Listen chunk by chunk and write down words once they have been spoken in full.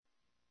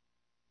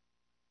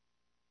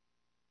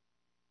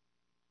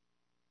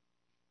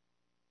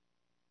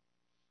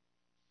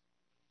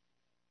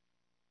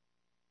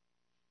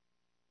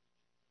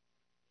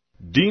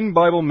Dean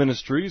Bible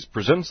Ministries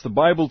presents the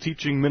Bible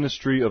teaching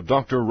ministry of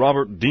Dr.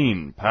 Robert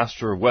Dean,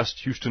 pastor of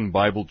West Houston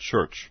Bible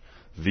Church.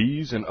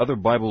 These and other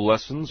Bible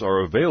lessons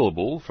are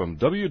available from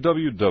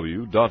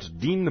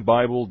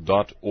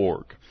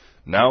www.deanbible.org.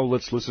 Now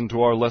let's listen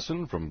to our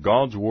lesson from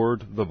God's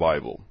Word, the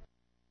Bible.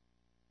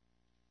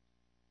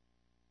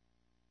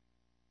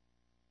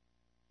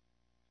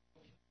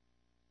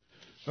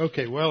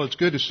 Okay, well, it's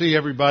good to see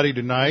everybody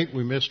tonight.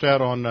 We missed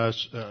out on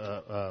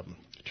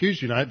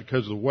Tuesday night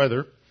because of the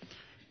weather,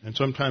 and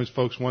sometimes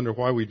folks wonder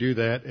why we do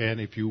that. And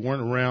if you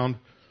weren't around,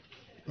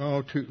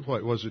 2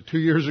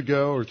 years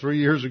ago or 3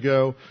 years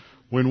ago,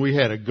 when we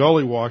had a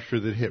gully washer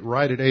that hit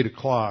right at 8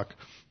 o'clock,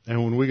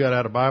 and when we got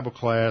out of Bible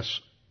class,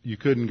 you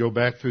couldn't go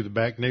back through the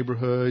back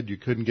neighborhood. You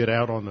couldn't get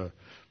out on the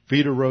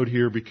feeder road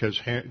here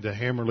because the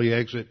Hammerly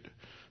exit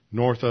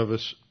north of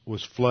us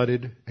was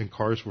flooded and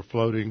cars were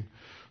floating.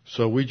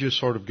 So we just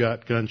sort of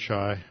got gun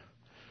shy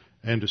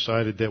and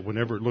decided that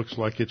whenever it looks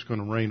like it's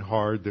going to rain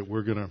hard, that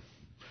we're going to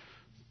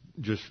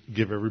just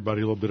give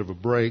everybody a little bit of a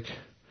break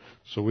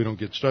so we don't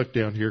get stuck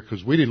down here,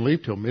 because we didn't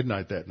leave till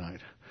midnight that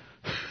night.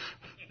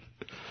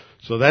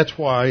 So that's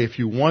why, if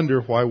you wonder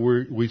why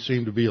we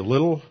seem to be a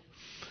little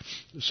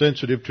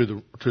sensitive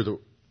to the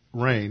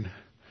rain,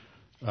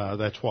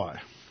 that's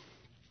why.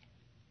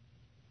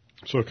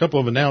 So a couple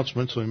of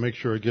announcements. Let me make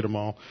sure I get them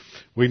all.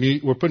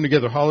 We're putting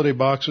together holiday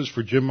boxes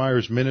for Jim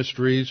Myers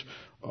Ministries.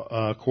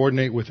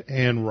 Coordinate with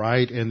Ann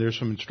Wright, and there's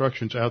some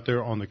instructions out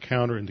there on the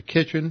counter in the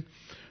kitchen.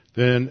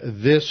 Then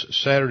this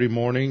Saturday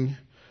morning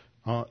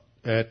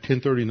at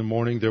 10:30 in the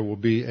morning, there will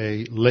be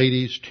a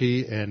ladies'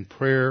 tea and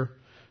prayer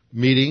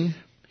meeting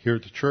here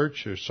at the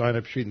church. There's a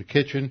sign-up sheet in the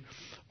kitchen.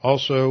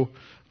 Also,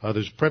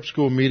 there's a prep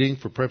school meeting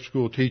for prep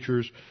school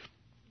teachers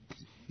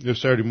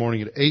this Saturday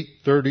morning at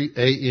 8:30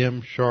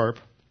 a.m. sharp.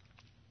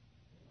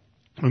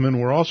 And then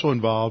we're also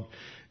involved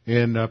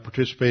in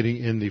participating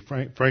in the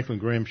Franklin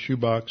Graham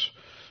Shoebox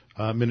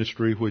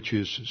ministry, which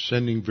is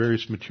sending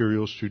various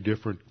materials to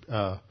different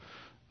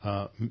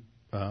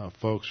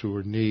folks who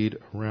are in need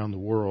around the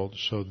world.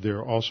 So there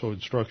are also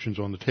instructions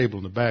on the table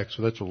in the back.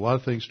 So that's a lot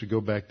of things to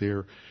go back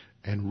there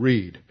and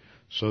read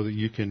so that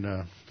you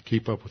can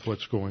keep up with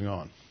what's going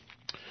on.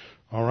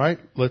 All right,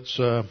 let's...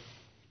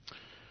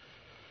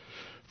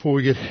 Before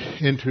we get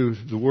into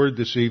the Word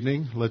this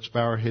evening, let's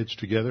bow our heads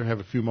together, have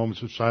a few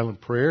moments of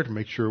silent prayer to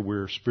make sure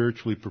we're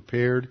spiritually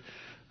prepared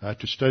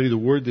to study the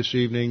Word this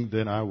evening.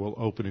 Then I will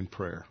open in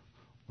prayer.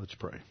 Let's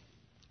pray.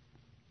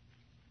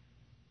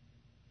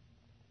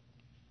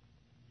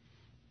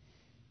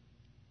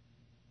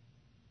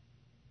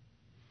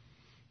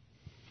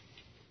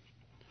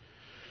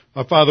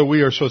 Father,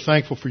 we are so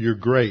thankful for your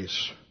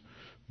grace,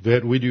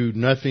 that we do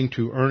nothing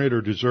to earn it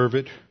or deserve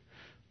it,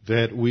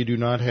 that we do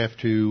not have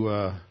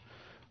to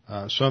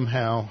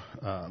somehow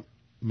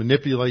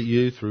manipulate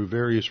you through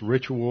various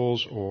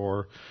rituals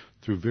or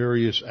through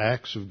various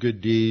acts of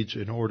good deeds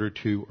in order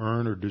to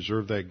earn or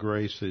deserve that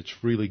grace that's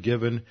freely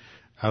given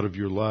out of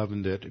your love,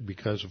 and that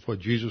because of what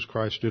Jesus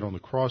Christ did on the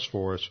cross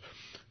for us,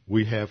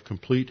 we have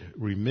complete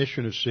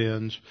remission of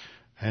sins,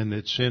 and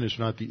that sin is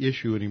not the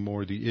issue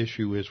anymore. The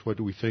issue is, what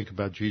do we think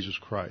about Jesus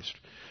Christ?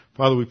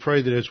 Father, we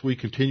pray that as we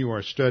continue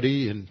our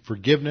study in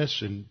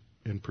forgiveness and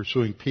in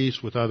pursuing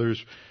peace with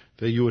others,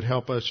 that you would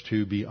help us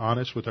to be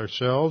honest with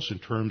ourselves in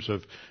terms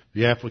of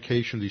the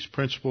application of these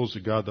principles,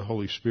 that God the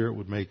Holy Spirit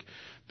would make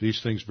these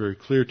things very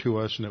clear to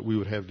us, and that we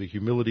would have the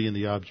humility and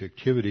the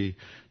objectivity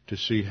to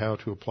see how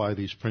to apply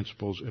these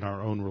principles in our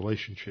own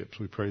relationships.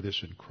 We pray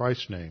this in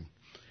Christ's name.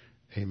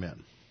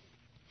 Amen.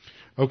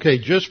 Okay,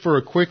 just for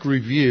a quick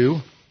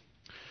review,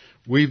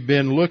 we've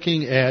been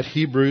looking at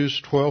Hebrews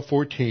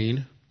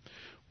 12:14,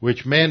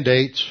 which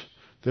mandates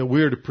that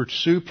we are to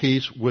pursue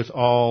peace with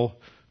all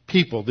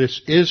people. This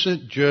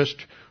isn't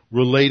just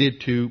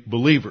related to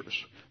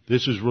believers.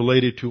 This is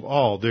related to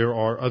all. There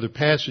are other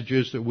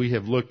passages that we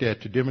have looked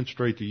at to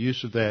demonstrate the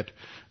use of that,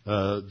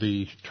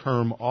 the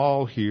term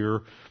all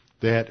here,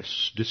 that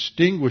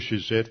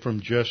distinguishes it from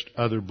just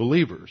other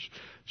believers.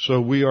 So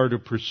we are to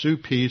pursue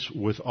peace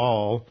with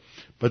all,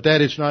 but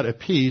that is not a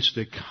peace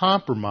that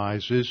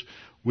compromises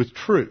with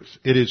truth.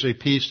 It is a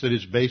peace that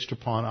is based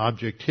upon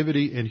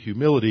objectivity and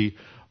humility.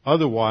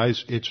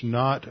 Otherwise, it's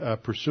not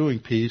pursuing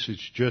peace.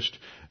 It's just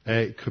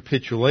a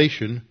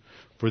capitulation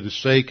for the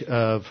sake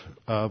of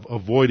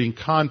avoiding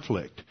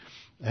conflict.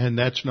 And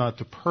that's not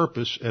the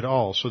purpose at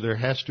all. So there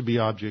has to be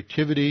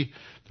objectivity.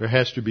 There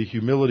has to be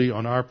humility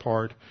on our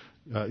part.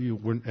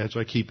 As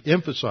I keep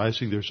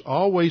emphasizing, there's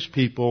always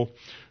people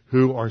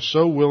who are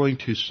so willing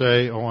to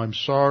say, oh, I'm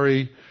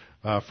sorry,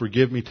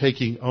 forgive me,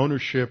 taking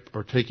ownership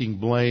or taking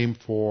blame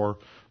for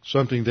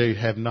something they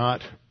have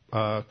not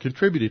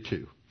contributed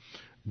to,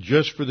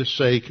 just for the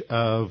sake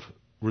of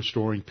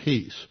restoring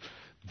peace.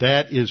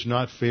 That is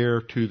not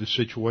fair to the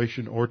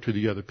situation or to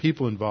the other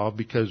people involved,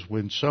 because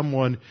when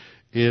someone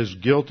is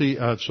guilty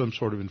of some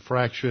sort of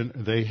infraction,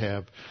 they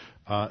have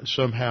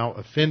somehow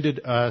offended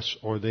us,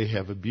 or they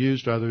have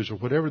abused others, or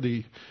whatever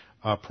the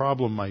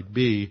problem might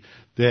be,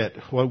 that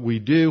what we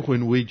do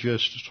when we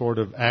just sort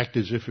of act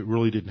as if it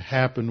really didn't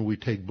happen, we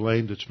take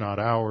blame that's not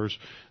ours,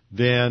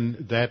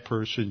 then that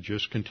person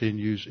just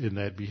continues in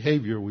that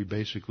behavior. We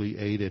basically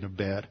aid and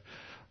abet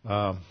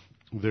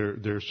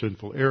their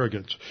sinful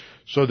arrogance.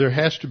 So there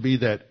has to be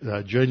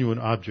that genuine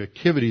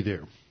objectivity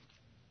there.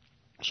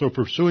 So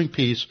pursuing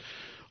peace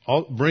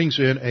brings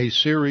in a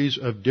series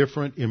of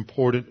different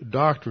important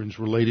doctrines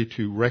related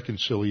to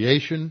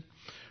reconciliation,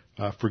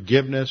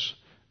 forgiveness,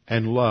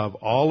 and love.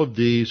 All of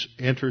these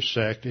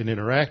intersect and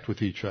interact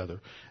with each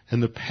other.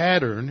 And the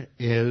pattern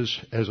is,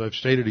 as I've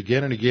stated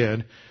again and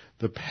again,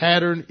 the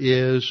pattern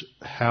is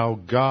how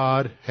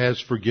God has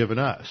forgiven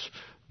us.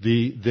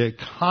 The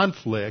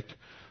conflict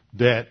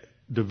that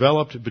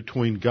developed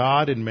between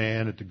God and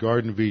man at the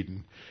Garden of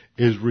Eden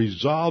is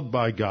resolved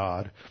by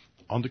God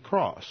on the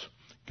cross.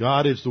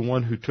 God is the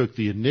one who took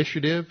the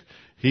initiative.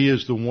 He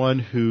is the one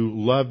who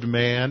loved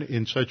man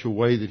in such a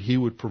way that he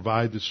would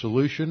provide the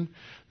solution.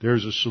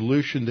 There's a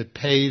solution that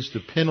pays the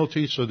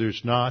penalty, so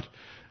there's not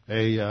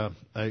we're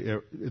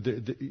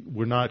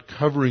not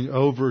covering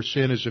over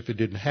sin as if it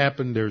didn't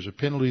happen. There's a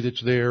penalty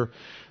that's there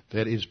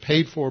that is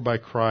paid for by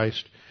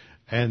Christ,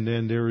 and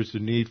then there is the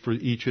need for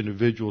each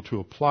individual to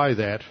apply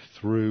that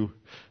through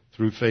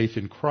faith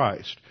in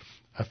Christ.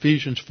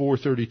 Ephesians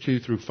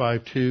 4:32 through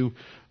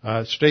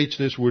 5:2 states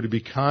this: we're to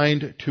be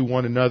kind to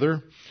one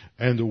another,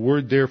 and the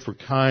word there for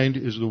kind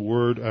is the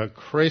word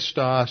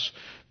chrestos,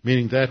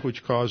 meaning that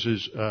which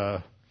causes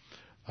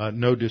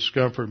no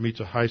discomfort, meets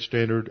a high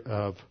standard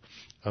of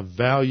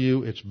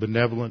value. It's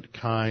benevolent,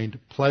 kind,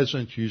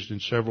 pleasant, used in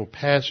several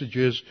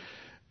passages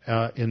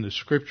in the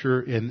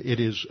Scripture, and it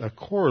is a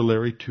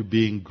corollary to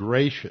being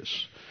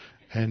gracious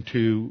and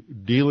to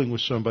dealing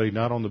with somebody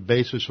not on the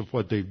basis of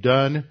what they've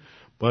done,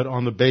 but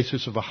on the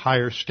basis of a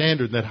higher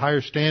standard. And that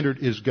higher standard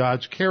is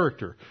God's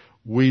character.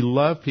 We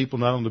love people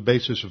not on the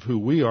basis of who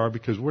we are,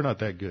 because we're not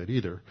that good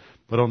either,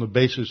 but on the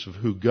basis of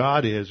who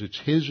God is. It's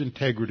His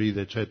integrity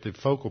that's at the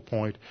focal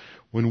point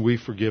when we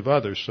forgive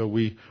others. So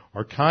we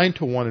are kind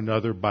to one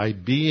another by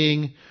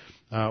being,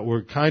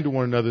 we're kind to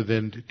one another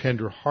then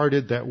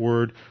tender-hearted. That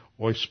word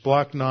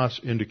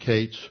oisplachnos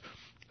indicates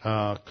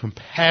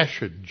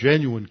compassion,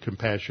 genuine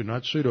compassion,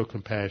 not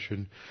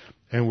pseudo-compassion.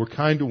 And we're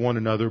kind to one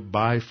another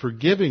by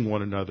forgiving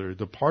one another.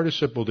 The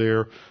participle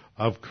there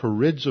of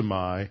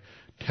charizomai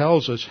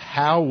tells us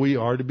how we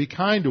are to be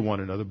kind to one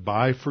another,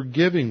 by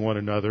forgiving one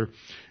another,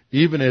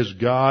 even as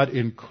God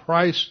in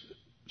Christ's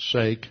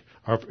sake,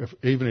 or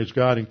even as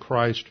God in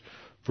Christ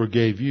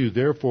forgave you.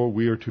 Therefore,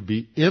 we are to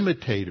be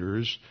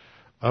imitators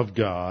of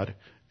God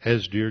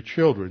as dear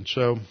children.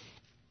 So,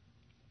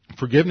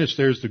 forgiveness,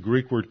 there's the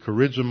Greek word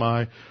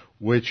charizomai,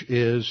 which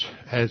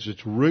has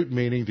its root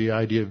meaning the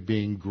idea of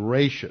being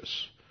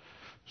gracious.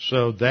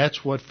 So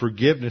that's what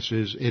forgiveness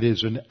is. It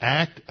is an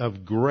act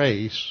of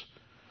grace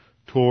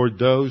toward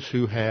those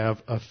who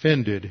have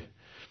offended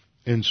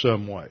in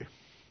some way.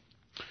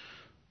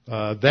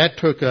 That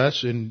took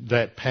us, in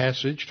that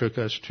passage, took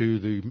us to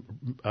the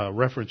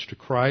reference to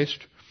Christ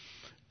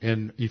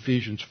in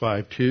Ephesians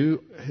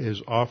 5:2,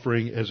 His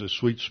offering as a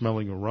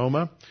sweet-smelling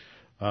aroma.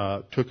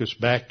 Took us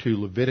back to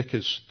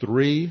Leviticus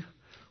 3,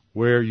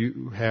 where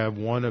you have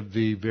one of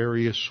the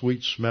various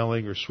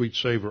sweet-smelling or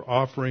sweet-savor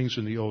offerings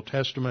in the Old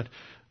Testament.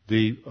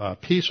 The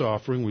peace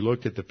offering, we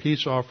looked at the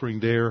peace offering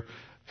there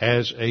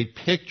as a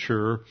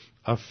picture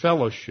of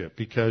fellowship,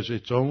 because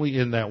it's only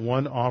in that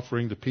one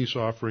offering, the peace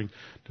offering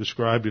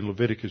described in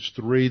Leviticus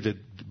 3, that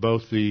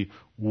the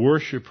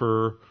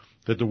worshiper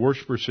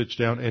sits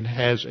down and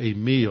has a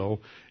meal,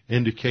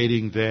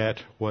 indicating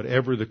that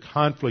whatever the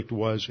conflict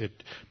was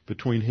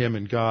between him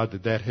and God,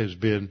 that has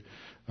been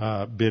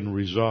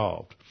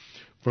resolved.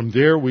 From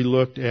there, we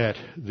looked at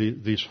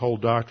this whole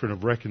doctrine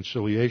of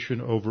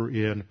reconciliation over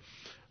in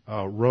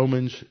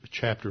Romans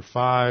chapter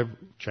 5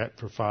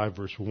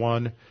 verse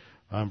 1,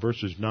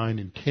 verses 9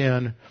 and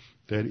 10,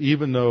 that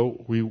even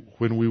though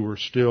when we were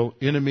still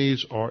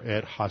enemies or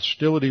at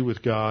hostility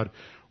with God,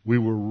 we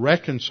were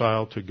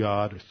reconciled to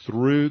God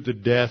through the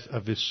death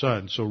of His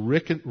Son. So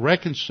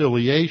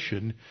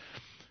reconciliation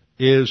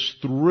is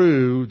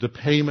through the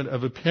payment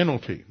of a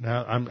penalty.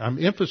 Now,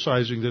 I'm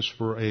emphasizing this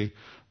for a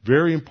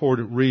very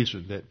important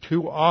reason, that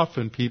too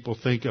often people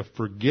think of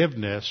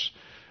forgiveness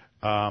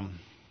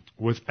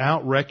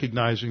without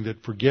recognizing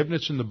that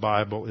forgiveness in the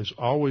Bible is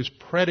always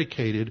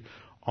predicated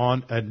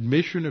on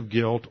admission of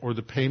guilt or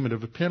the payment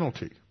of a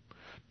penalty.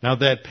 Now,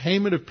 that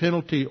payment of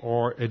penalty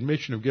or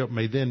admission of guilt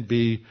may then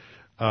be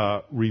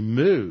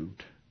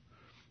removed,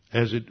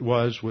 as it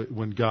was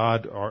when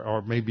God,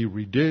 or maybe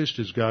reduced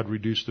as God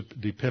reduced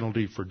the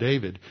penalty for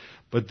David.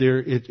 But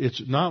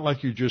it's not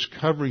like you're just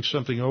covering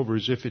something over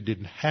as if it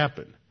didn't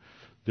happen.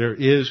 There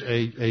is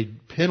a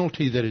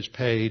penalty that is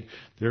paid.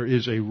 There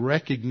is a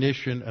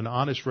recognition, an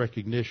honest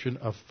recognition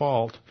of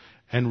fault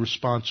and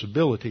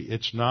responsibility.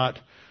 It's not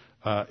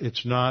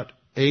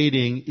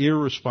aiding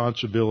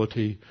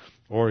irresponsibility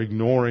or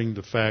ignoring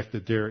the fact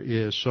that there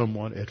is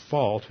someone at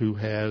fault who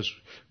has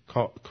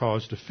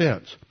caused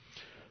offense.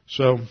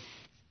 So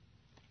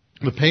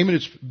The payment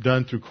is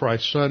done through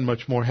Christ's Son,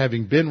 much more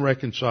having been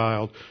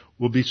reconciled,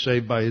 will be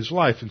saved by His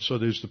life. And so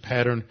there's the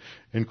pattern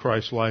in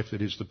Christ's life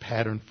that is the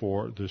pattern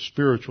for the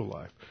spiritual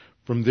life.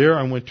 From there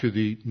I went to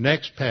the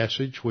next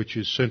passage, which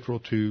is central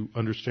to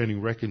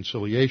understanding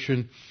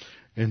reconciliation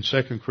in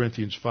 2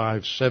 Corinthians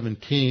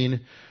 5:17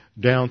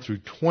 down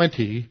through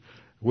 20,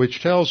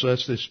 which tells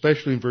us,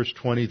 especially in verse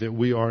 20, that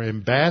we are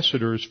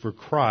ambassadors for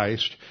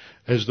Christ.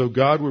 As though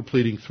God were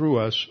pleading through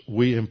us,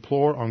 we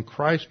implore on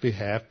Christ's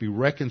behalf, be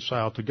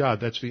reconciled to God.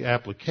 That's the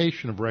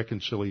application of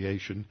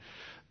reconciliation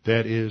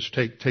that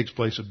takes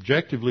place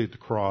objectively at the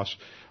cross,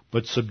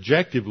 but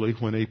subjectively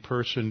when a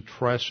person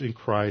trusts in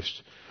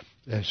Christ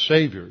as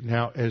Savior.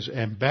 Now, as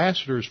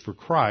ambassadors for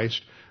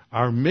Christ,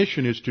 our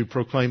mission is to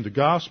proclaim the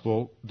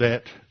gospel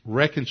that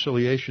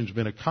reconciliation has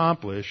been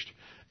accomplished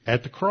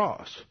at the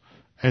cross.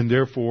 And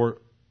therefore,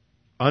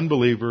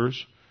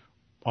 unbelievers,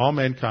 all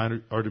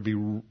mankind are to be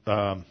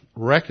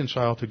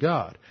reconciled to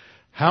God.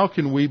 How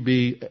can we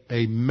be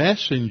a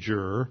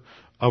messenger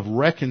of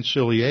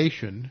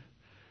reconciliation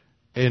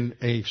in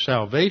a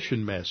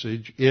salvation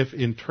message if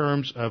in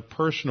terms of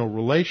personal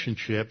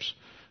relationships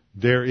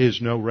there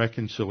is no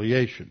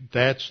reconciliation?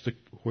 That's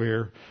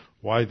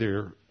why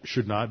there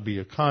should not be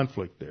a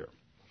conflict there.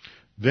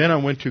 Then I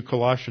went to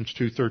Colossians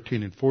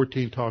 2:13 and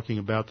 14, talking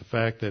about the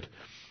fact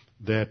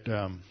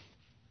that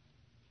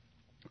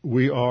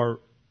we are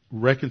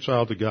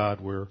reconciled to God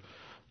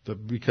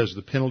because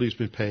the penalty's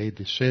been paid,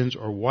 the sins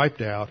are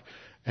wiped out,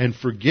 and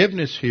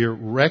forgiveness here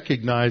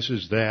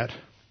recognizes that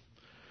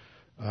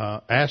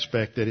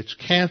aspect that it's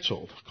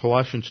canceled.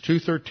 Colossians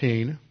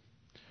 2:13,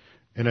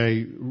 in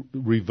a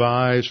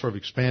revised, sort of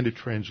expanded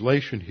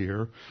translation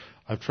here,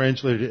 I've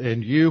translated,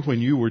 and you,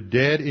 when you were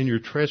dead in your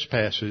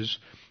trespasses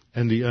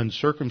and the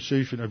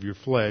uncircumcision of your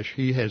flesh,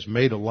 He has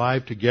made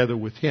alive together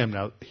with Him.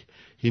 Now,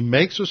 He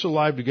makes us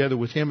alive together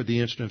with Him at the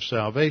instant of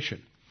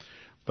salvation.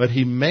 But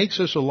He makes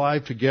us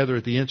alive together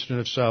at the instant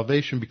of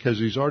salvation because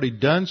He's already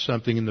done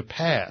something in the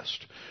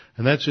past.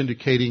 And that's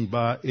indicated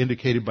by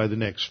the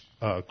next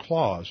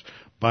clause.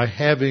 By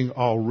having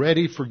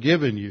already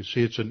forgiven you.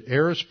 See, it's an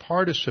aorist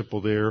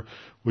participle there,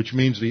 which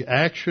means the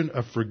action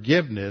of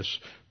forgiveness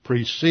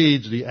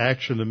precedes the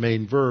action of the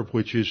main verb,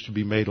 which is to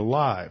be made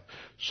alive.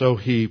 So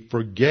He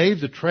forgave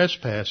the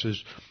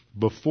trespasses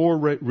before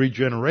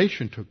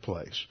regeneration took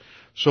place.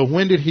 So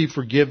when did He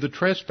forgive the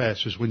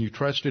trespasses? When you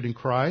trusted in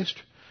Christ?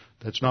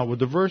 That's not what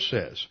the verse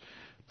says.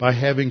 By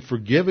having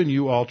forgiven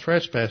you all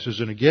trespasses,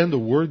 and again the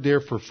word there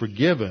for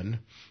forgiven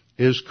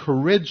is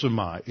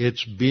charizomai.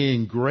 It's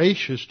being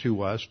gracious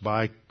to us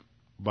by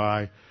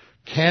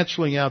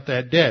canceling out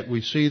that debt.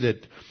 We see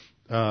that,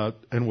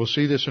 and we'll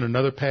see this in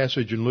another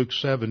passage in Luke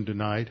 7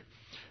 tonight,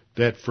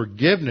 that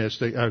forgiveness,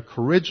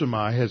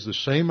 charizomai, has the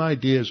same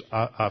idea as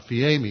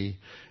aphiemi.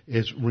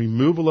 It's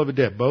removal of a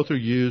debt. Both are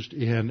used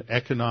in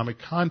economic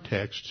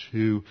context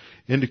to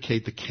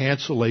indicate the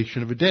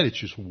cancellation of a debt. It's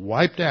just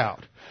wiped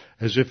out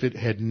as if it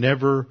had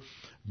never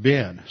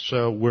been.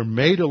 So we're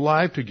made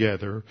alive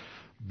together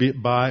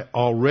by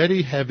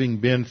already having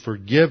been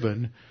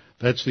forgiven.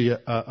 That's the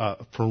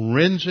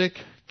forensic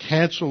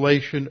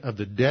cancellation of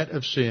the debt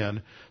of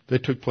sin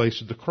that took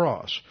place at the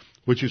cross,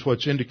 which is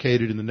what's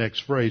indicated in the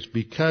next phrase,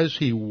 because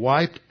He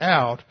wiped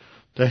out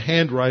the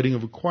handwriting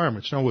of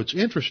requirements. Now, what's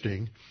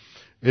interesting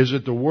is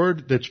that the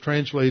word that's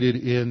translated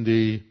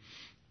in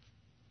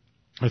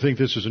I think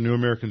this is a New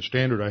American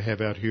Standard I have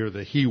out here,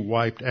 the He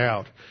wiped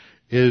out,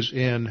 is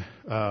in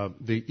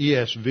the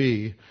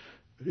ESV.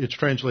 It's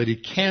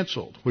translated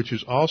canceled, which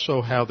is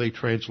also how they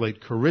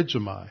translate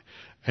charizomai.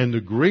 And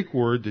the Greek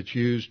word that's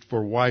used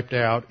for wiped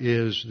out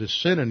is the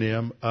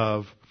synonym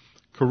of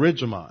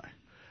charizomai.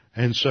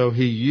 And so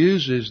he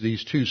uses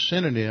these two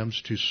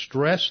synonyms to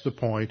stress the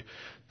point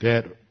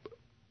that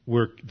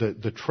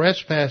the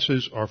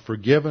trespasses are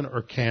forgiven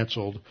or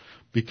canceled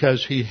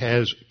because He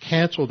has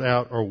canceled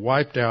out or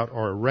wiped out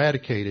or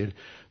eradicated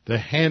the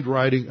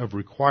handwriting of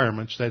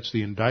requirements. That's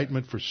the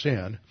indictment for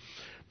sin.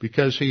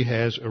 Because He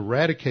has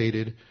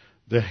eradicated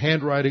the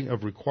handwriting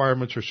of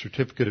requirements or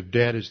certificate of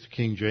debt, as the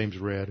King James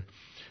read,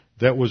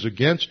 that was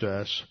against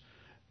us,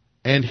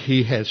 and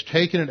He has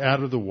taken it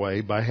out of the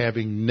way by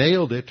having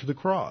nailed it to the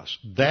cross.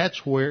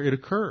 That's where it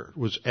occurred,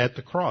 was at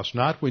the cross.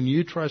 Not when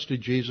you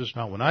trusted Jesus,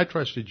 not when I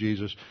trusted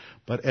Jesus,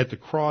 but at the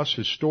cross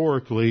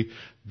historically.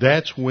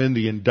 That's when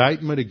the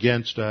indictment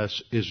against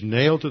us is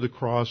nailed to the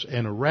cross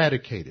and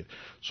eradicated.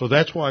 So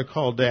that's why I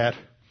called that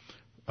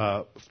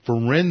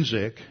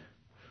forensic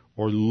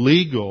or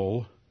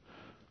legal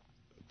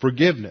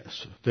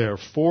forgiveness. There are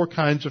 4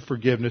 kinds of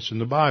forgiveness in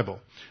the Bible.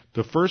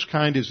 The first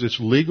kind is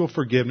this legal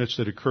forgiveness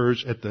that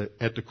occurs at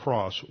the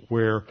cross,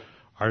 where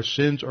our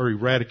sins are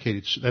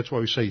eradicated. That's why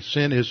we say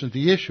sin isn't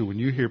the issue. When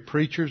you hear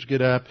preachers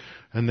get up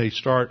and they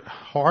start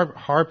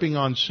harping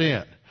on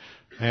sin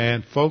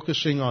and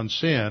focusing on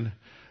sin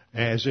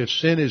as if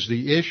sin is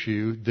the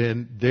issue,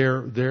 then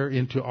they're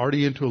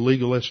already into a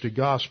legalistic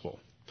gospel.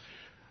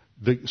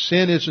 The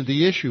sin isn't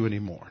the issue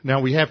anymore.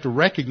 Now we have to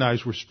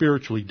recognize we're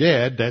spiritually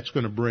dead. That's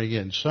going to bring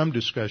in some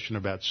discussion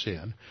about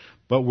sin.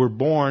 But we're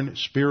born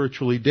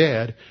spiritually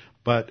dead.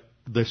 But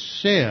the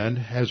sin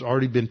has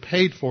already been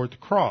paid for at the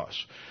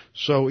cross.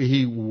 So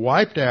He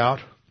wiped out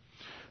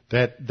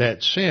that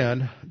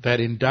sin, that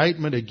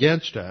indictment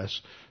against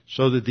us,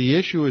 so that the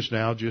issue is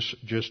now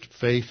just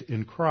faith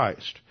in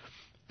Christ.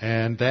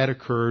 And that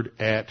occurred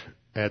at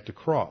the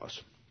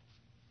cross.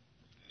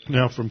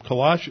 Now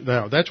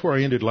that's where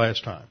I ended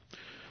last time.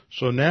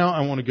 So now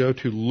I want to go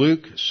to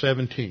Luke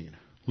 17.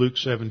 Luke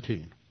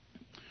 17.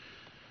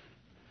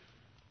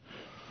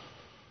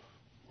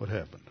 What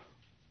happened?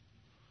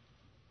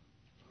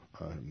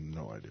 I have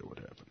no idea what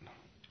happened.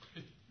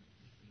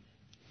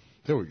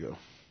 There we go.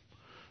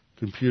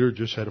 Computer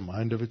just had a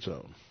mind of its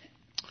own.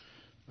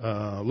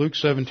 Luke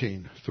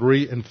 17,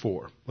 3 and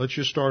 4. Let's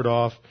just start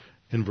off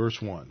in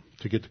verse 1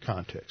 to get the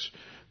context.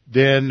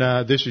 Then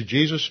this is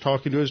Jesus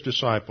talking to His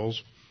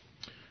disciples.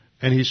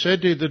 And He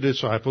said to the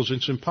disciples,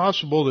 "It's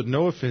impossible that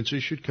no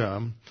offenses should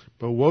come,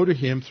 but woe to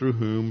him through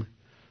whom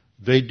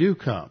they do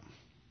come.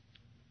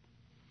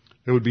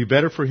 It would be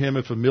better for him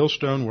if a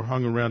millstone were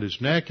hung around his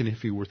neck and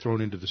if he were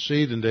thrown into the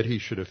sea than that he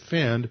should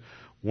offend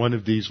one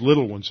of these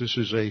little ones." This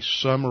is a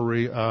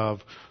summary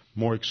of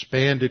more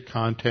expanded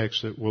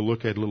context that we'll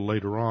look at a little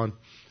later on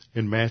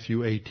in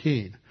Matthew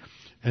 18.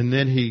 And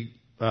then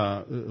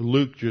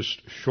Luke just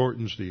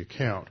shortens the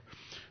account.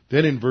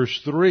 Then in verse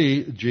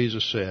 3,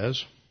 Jesus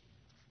says,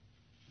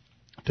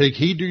 "Take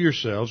heed to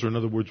yourselves," or in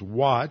other words,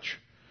 watch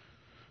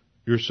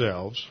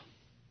yourselves.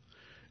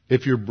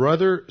 "If your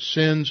brother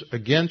sins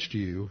against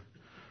you,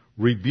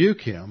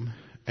 rebuke him,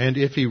 and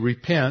if he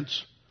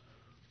repents,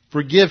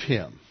 forgive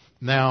him."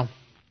 Now,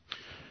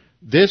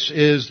 this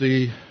is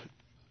the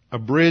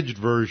abridged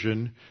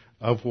version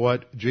of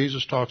what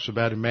Jesus talks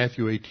about in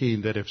Matthew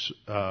 18, that if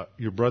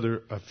your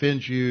brother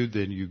offends you,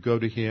 then you go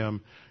to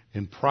him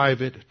in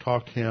private,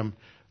 talk to him,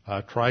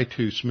 try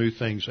to smooth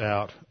things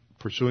out,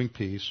 pursuing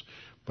peace.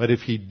 But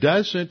if he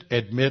doesn't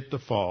admit the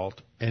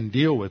fault and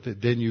deal with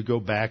it, then you go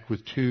back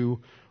with 2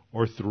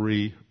 or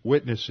 3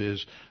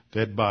 witnesses,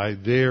 that by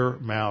their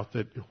mouth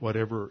that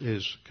whatever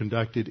is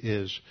conducted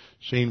is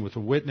seen with a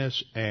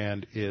witness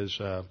and is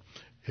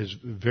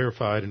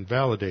verified and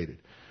validated.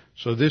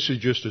 So this is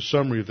just a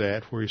summary of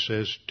that, where He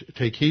says,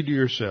 "Take heed to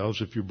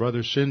yourselves. If your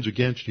brother sins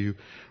against you,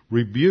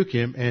 rebuke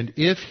him, and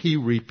if he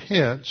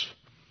repents,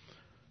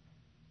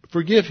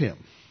 forgive him."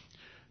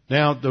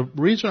 Now, the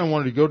reason I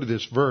wanted to go to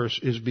this verse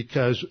is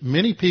because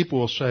many people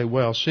will say,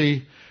 well,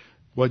 see,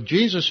 what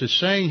Jesus is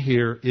saying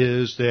here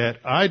is that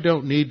I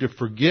don't need to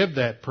forgive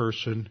that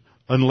person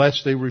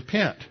unless they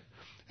repent.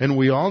 And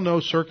we all know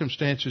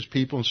circumstances,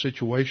 people, and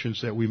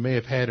situations that we may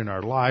have had in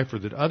our life or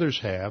that others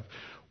have,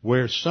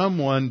 where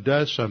someone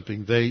does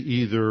something. They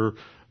either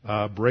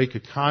break a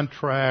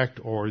contract,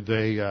 or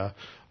they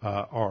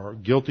are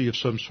guilty of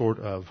some sort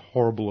of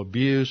horrible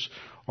abuse,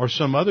 or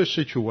some other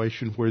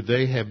situation where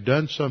they have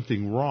done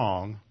something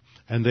wrong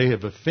and they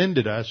have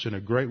offended us in a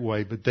great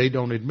way, but they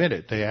don't admit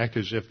it. They act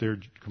as if they're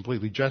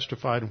completely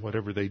justified in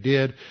whatever they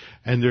did,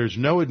 and there's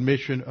no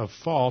admission of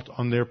fault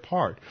on their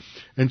part.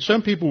 And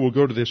some people will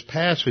go to this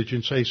passage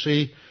and say,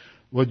 see,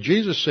 what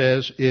Jesus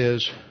says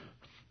is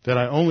that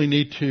I only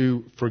need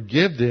to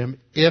forgive them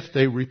if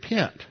they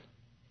repent.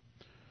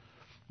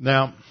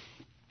 Now,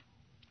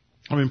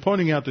 I've been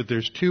pointing out that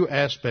there's 2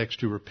 aspects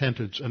to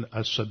repentance,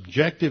 a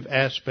subjective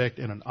aspect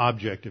and an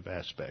objective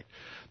aspect.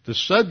 The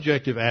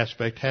subjective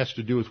aspect has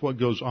to do with what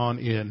goes on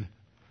in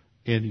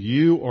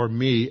you or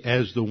me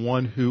as the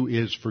one who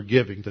is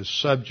forgiving, the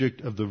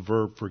subject of the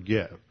verb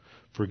forgive.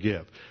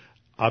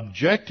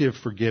 Objective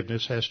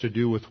forgiveness has to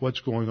do with what's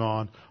going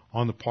on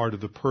the part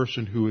of the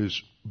person who is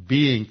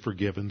being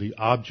forgiven, the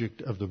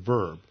object of the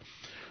verb.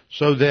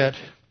 So that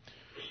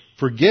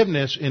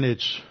forgiveness in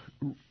its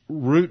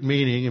root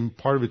meaning, and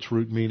part of its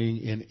root meaning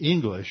in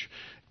English,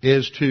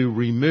 is to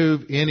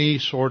remove any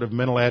sort of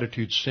mental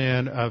attitude,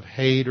 sin of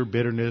hate or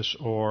bitterness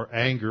or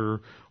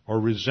anger or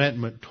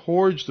resentment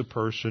towards the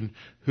person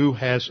who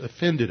has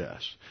offended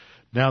us.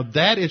 Now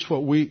that is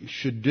what we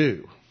should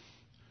do.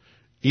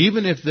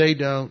 Even if they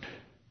don't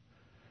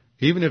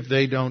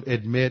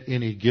admit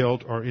any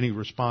guilt or any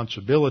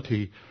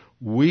responsibility,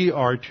 we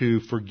are to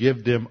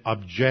forgive them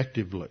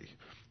objectively.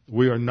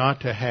 We are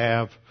not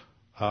to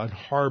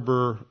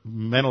harbor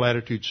mental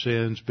attitude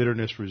sins,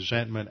 bitterness,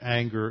 resentment,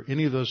 anger,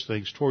 any of those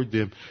things toward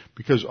them,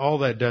 because all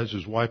that does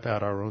is wipe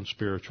out our own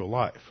spiritual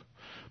life.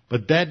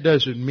 But that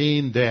doesn't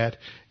mean that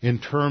in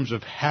terms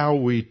of how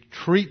we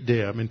treat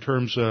them, in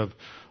terms of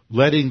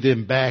letting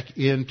them back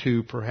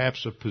into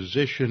perhaps a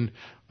position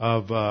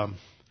of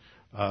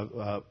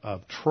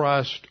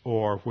trust,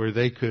 or where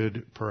they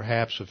could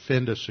perhaps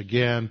offend us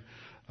again,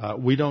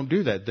 we don't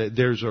do that.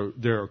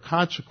 There are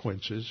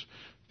consequences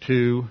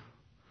to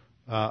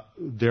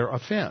their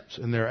offense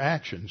and their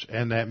actions,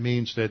 and that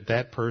means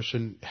that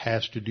person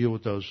has to deal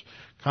with those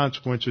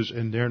consequences,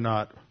 and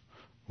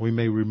we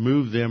may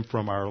remove them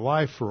from our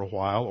life for a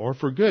while or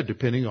for good,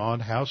 depending on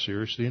how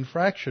serious the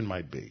infraction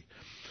might be.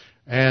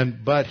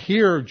 But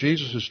here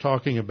Jesus is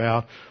talking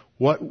about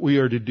what we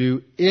are to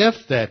do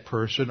if that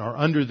person, or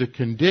under the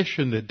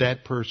condition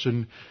that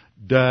person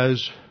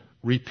does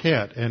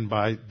repent. And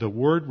by the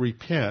word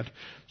repent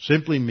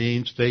simply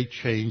means they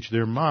change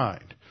their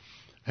mind.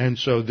 And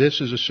so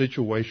this is a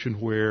situation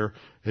where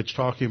it's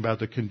talking about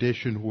the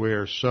condition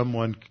where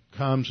someone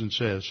comes and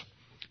says,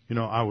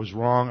 I was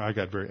wrong. I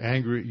got very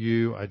angry at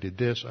you. I did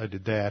this, I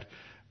did that,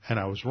 and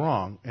I was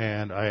wrong,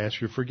 and I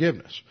ask your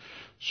forgiveness.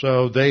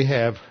 So they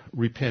have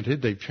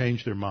repented. They've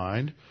changed their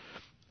mind.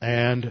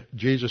 And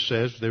Jesus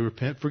says, if they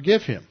repent,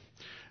 forgive him.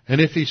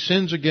 And if he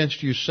sins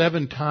against you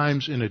 7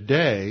 times in a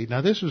day,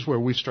 now this is where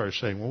we start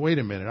saying, well, wait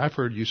a minute, I've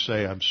heard you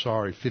say I'm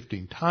sorry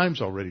 15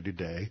 times already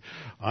today.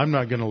 I'm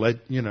not going to let,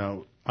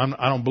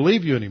 I don't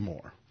believe you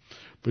anymore.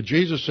 But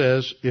Jesus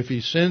says, if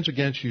he sins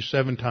against you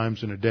 7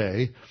 times in a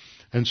day,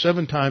 and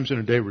 7 times in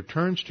a day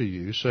returns to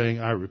you, saying,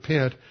 I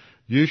repent,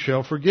 you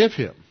shall forgive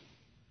him.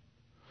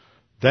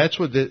 That's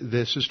what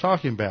this is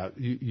talking about.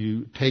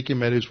 You take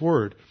him at his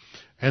word.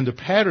 And the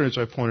pattern, as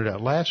I pointed out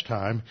last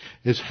time,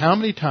 is how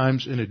many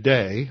times in a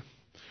day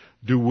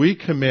do we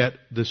commit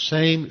the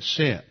same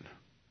sin?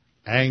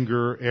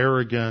 Anger,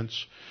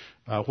 arrogance,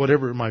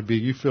 whatever it might be.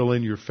 You fill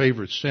in your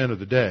favorite sin of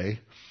the day.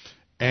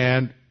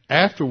 And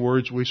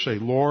afterwards we say,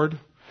 Lord,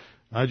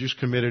 I just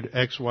committed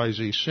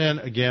XYZ sin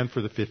again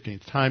for the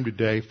 15th time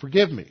today.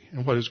 Forgive me.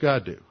 And what does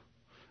God do?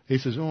 He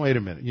says, oh, wait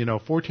a minute.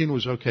 14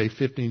 was okay.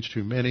 15's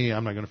too many.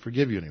 I'm not going to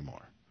forgive you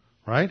anymore.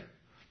 Right?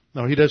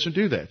 No, he doesn't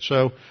do that.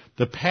 So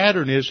the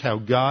pattern is how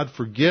God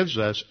forgives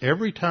us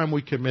every time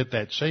we commit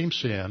that same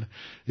sin,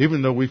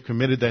 even though we've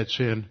committed that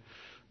sin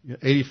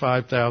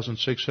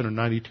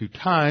 85,692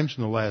 times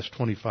in the last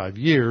 25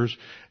 years.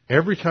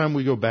 Every time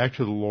we go back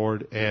to the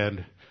Lord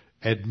and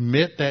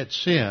admit that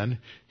sin,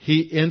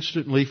 he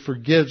instantly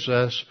forgives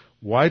us,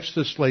 wipes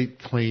the slate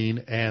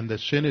clean, and the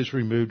sin is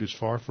removed as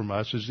far from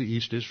us as the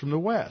east is from the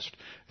west.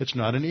 It's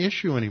not an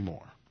issue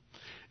anymore.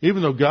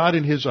 Even though God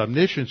in his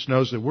omniscience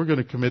knows that we're going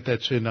to commit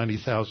that sin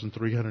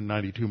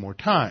 90,392 more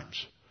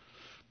times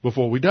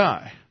before we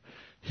die.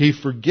 He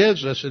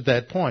forgives us at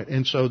that point.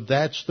 And so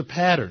that's the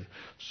pattern.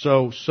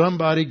 So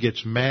somebody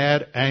gets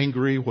mad,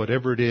 angry,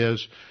 whatever it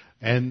is,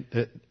 and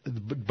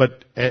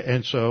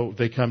so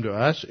they come to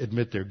us,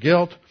 admit their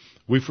guilt,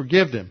 we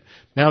forgive them.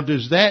 Now,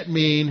 does that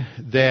mean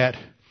that,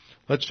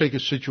 let's take a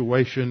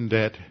situation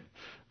that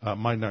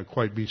might not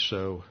quite be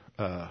so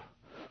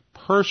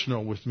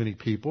personal with many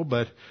people,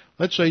 but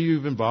let's say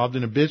you've involved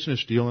in a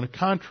business deal and a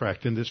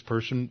contract, and this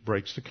person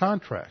breaks the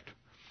contract.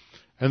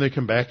 And they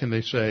come back and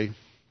they say,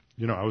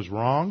 I was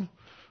wrong,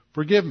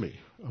 forgive me.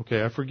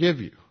 Okay, I forgive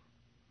you.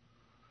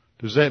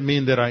 Does that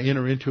mean that I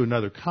enter into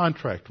another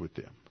contract with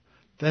them?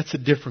 That's a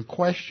different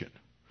question.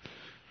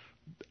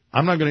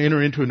 I'm not going to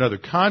enter into another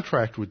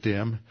contract with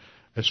them,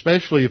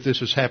 especially if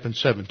this has happened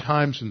 7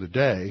 times in the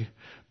day,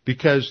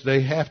 because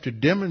they have to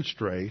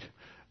demonstrate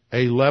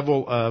a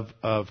level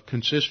of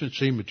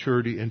consistency,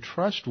 maturity, and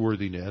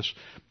trustworthiness,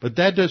 but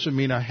that doesn't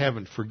mean I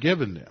haven't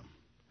forgiven them.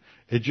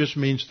 It just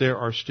means there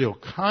are still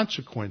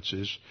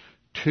consequences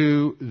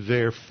to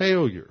their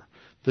failure.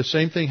 The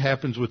same thing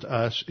happens with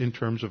us in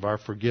terms of our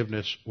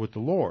forgiveness with the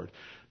Lord.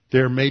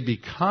 There may be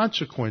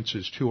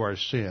consequences to our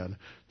sin.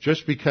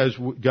 Just because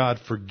God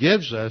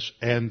forgives us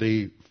and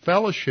the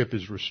fellowship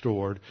is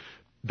restored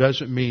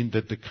doesn't mean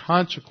that the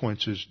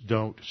consequences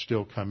don't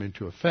still come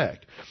into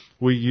effect.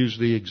 We use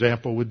the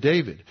example with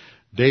David.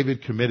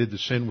 David committed the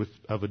sin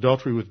of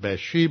adultery with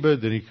Bathsheba.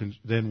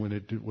 Then when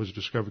it was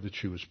discovered that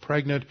she was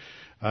pregnant,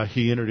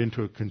 he entered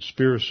into a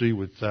conspiracy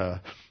with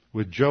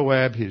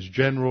Joab, his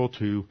general,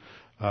 to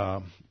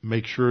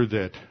make sure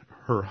that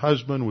her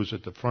husband was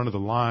at the front of the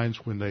lines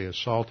when they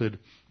assaulted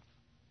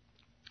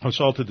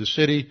the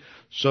city,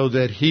 so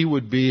that he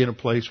would be in a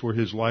place where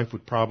his life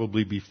would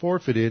probably be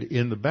forfeited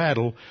in the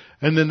battle,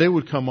 and then they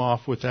would come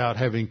off without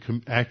having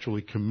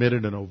actually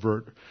committed an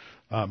overt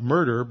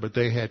murder, but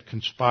they had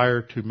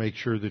conspired to make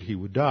sure that he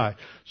would die.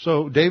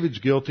 So David's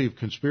guilty of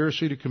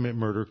conspiracy to commit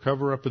murder,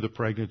 cover-up of the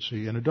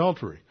pregnancy, and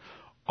adultery,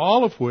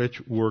 all of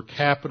which were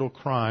capital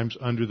crimes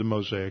under the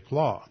Mosaic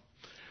Law.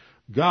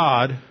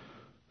 God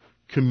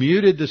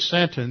commuted the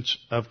sentence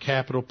of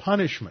capital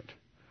punishment.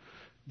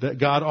 That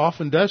God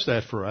often does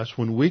that for us.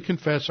 When we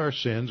confess our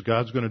sins,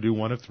 God's going to do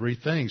one of 3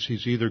 things.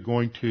 He's either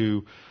going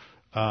to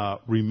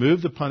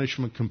remove the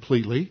punishment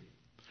completely,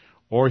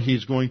 or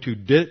He's going to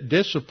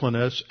discipline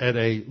us at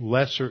a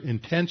lesser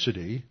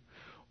intensity,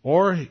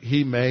 or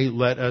He may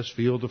let us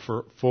feel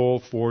the full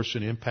force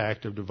and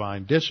impact of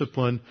divine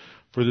discipline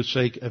for the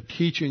sake of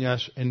teaching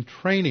us and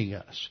training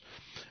us.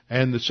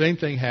 And the same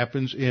thing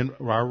happens in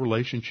our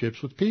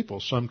relationships with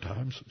people.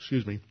 Sometimes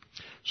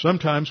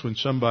when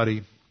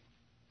somebody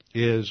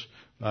is,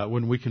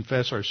 when we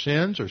confess our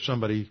sins, or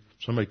somebody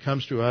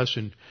comes to us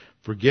in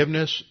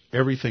forgiveness,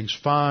 everything's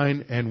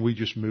fine and we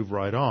just move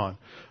right on.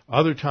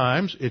 Other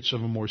times it's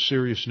of a more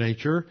serious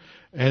nature,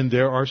 and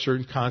there are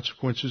certain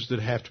consequences that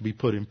have to be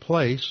put in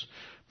place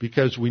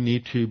because we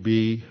need to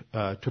be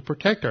to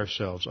protect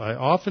ourselves. I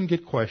often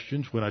get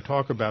questions when I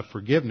talk about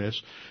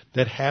forgiveness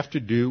that have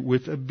to do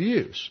with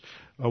abuse,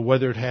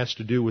 whether it has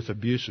to do with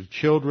abuse of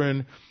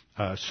children,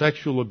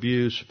 sexual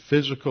abuse,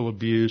 physical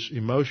abuse,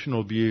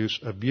 emotional abuse,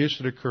 abuse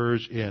that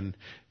occurs in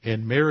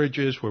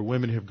marriages where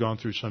women have gone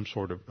through some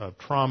sort of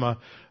trauma.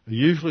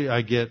 Usually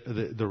I get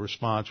the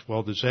response,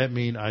 well, does that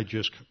mean I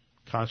just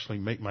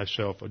constantly make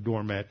myself a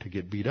doormat to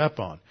get beat up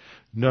on?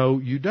 No,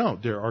 you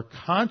don't. There are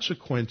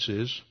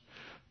consequences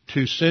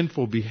to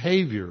sinful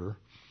behavior,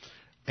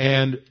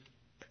 and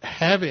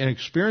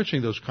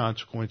experiencing those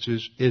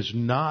consequences is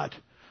not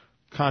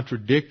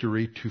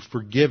contradictory to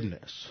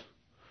forgiveness.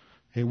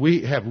 And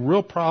we have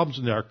real problems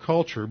in our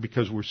culture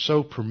because we're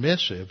so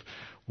permissive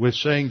with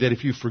saying that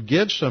if you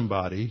forgive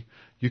somebody,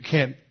 you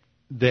can't,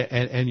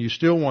 and you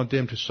still want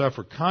them to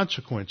suffer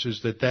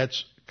consequences,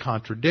 that's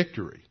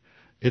contradictory.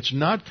 It's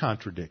not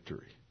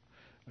contradictory.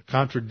 A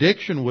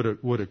contradiction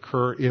would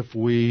occur if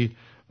we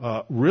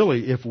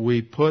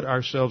put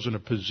ourselves in a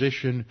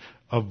position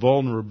of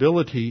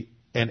vulnerability,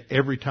 and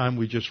every time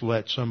we just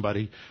let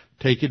somebody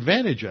take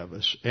advantage of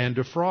us and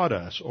defraud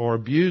us or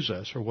abuse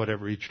us or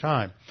whatever each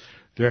time.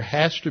 There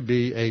has to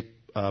be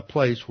a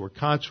place where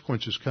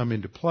consequences come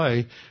into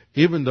play,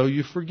 even though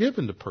you've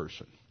forgiven the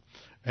person.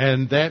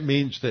 And that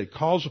means that it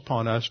calls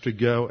upon us to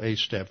go a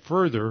step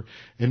further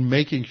in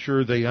making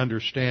sure they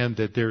understand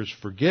that there's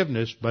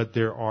forgiveness, but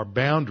there are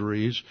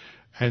boundaries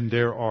and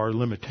there are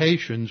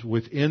limitations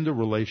within the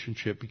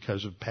relationship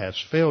because of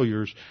past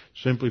failures,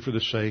 simply for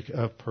the sake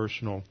of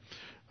personal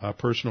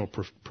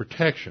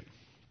protection.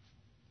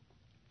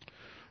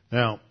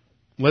 Now,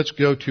 let's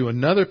go to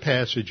another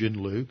passage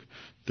in Luke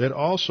that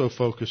also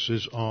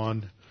focuses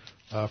on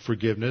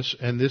forgiveness,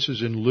 and this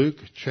is in Luke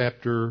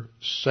chapter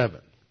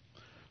 7.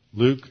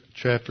 Luke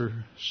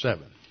chapter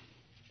 7.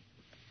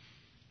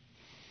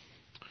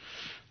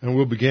 And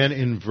we'll begin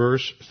in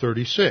verse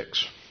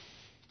 36.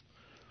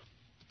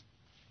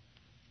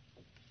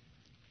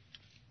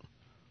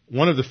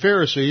 One of the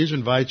Pharisees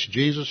invites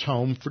Jesus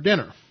home for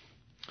dinner.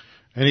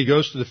 And he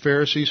goes to the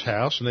Pharisee's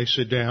house, and they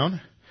sit down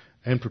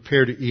and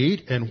prepare to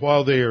eat. And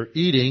while they are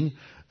eating,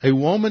 a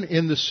woman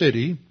in the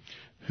city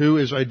who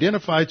is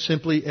identified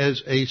simply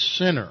as a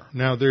sinner.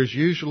 Now, there's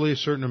usually a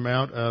certain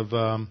amount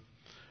of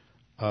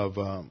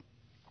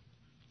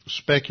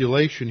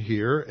speculation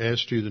here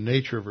as to the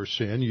nature of her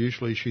sin.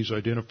 Usually she's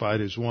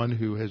identified as one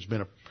who has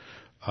been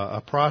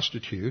a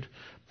prostitute,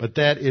 but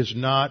that is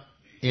not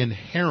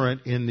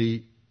inherent in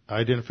the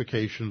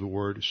identification of the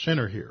word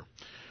sinner here.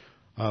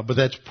 But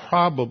that's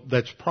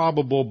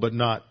probable, but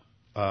not.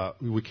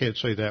 We can't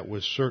say that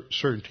with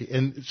certainty.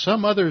 And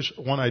some others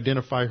want to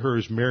identify her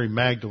as Mary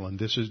Magdalene.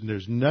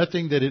 There's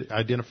nothing that it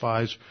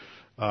identifies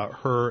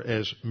her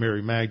as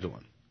Mary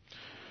Magdalene.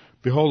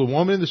 Behold, a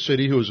woman in the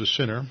city who was a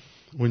sinner,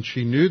 when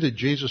she knew that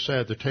Jesus sat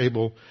at the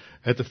table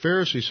at the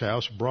Pharisee's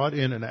house, brought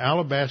in an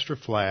alabaster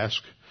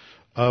flask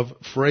of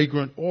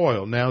fragrant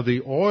oil. Now,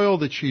 the oil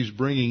that she's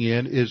bringing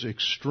in is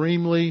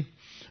extremely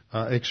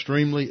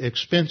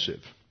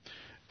expensive.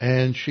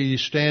 And she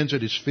stands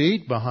at his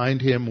feet,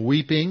 behind him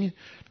weeping,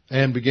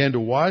 and began to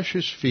wash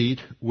his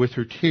feet with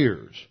her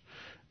tears.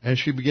 And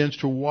she begins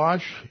to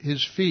wash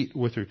his feet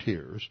with her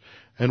tears,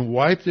 and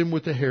wiped them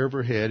with the hair of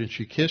her head, and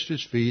she kissed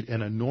his feet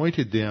and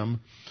anointed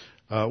them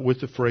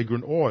with the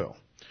fragrant oil.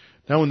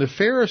 Now when the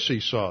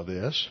Pharisee saw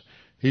this,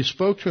 he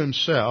spoke to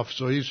himself,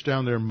 so he's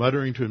down there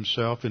muttering to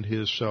himself in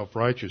his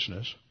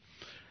self-righteousness,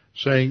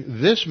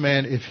 saying, "This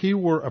man, if he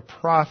were a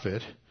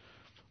prophet,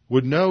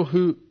 would know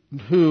who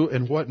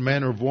and what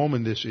manner of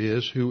woman this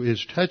is who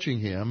is touching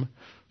him,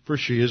 for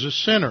she is a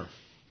sinner."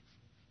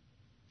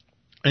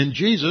 And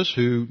Jesus,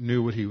 who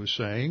knew what he was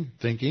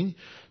thinking,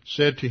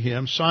 said to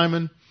him,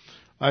 "Simon,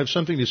 I have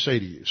something to say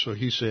to you." So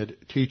he said,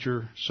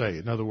 "Teacher, say."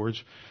 In other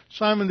words,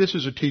 Simon, this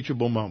is a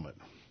teachable moment.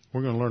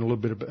 We're going to learn a little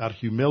bit about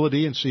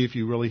humility and see if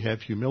you really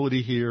have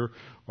humility here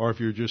or if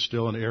you're just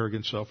still an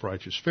arrogant,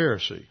 self-righteous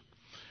Pharisee.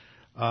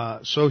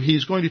 So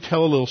he's going to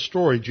tell a little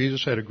story.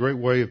 Jesus had a great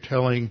way of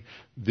telling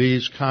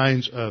these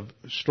kinds of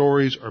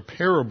stories or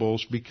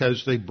parables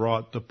because they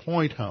brought the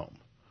point home.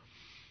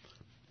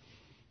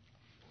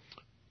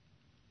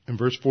 In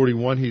verse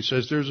 41, he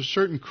says, "There's a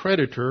certain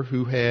creditor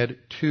who had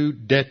 2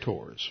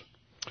 debtors,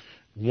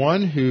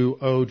 one who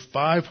owed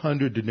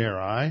 500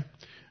 denarii,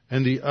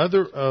 and the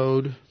other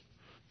owed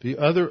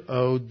 50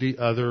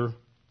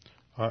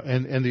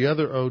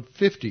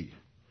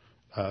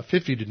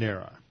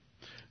 denarii.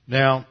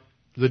 Now,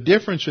 the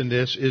difference in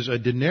this is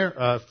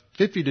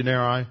 50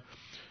 denarii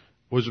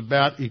was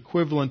about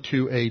equivalent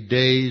to a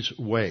day's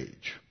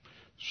wage.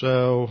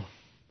 So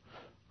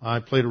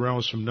I played around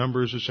with some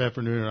numbers this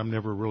afternoon, and I'm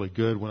never really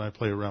good when I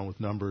play around with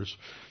numbers.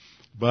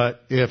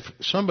 But if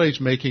somebody's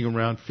making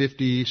around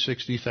 $50,000,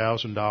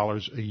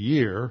 $60,000 a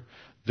year,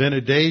 then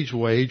a day's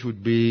wage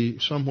would be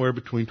somewhere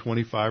between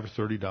 $25 or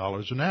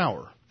 $30 an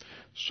hour.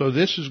 So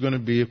this is going to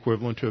be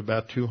equivalent to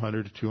about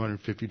 $200 to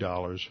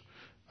 $250.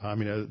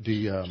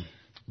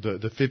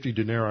 The 50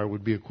 denarii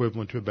would be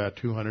equivalent to about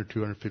 $200,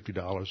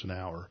 $250 an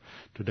hour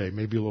today.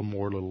 Maybe a little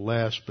more, a little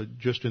less, but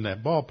just in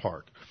that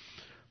ballpark.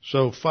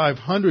 So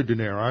 500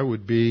 denarii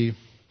would be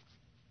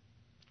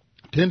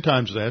 10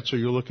 times that, so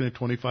you're looking at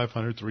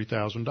 $2,500,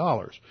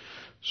 $3,000.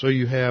 So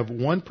you have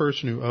one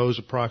person who owes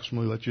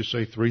approximately, let's just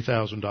say,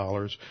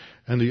 $3,000,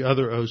 and the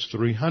other owes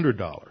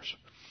 $300.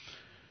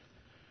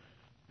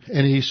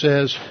 And he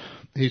says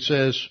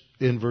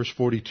in verse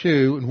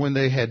 42, and when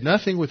they had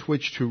nothing with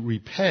which to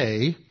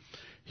repay,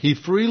 he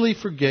freely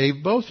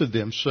forgave both of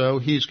them. So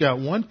he's got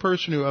one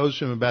person who owes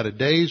him about a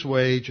day's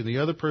wage, and the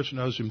other person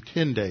owes him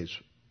 10 days'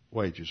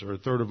 wages, or a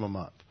third of a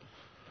month.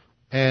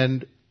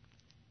 And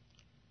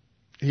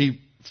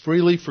he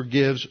freely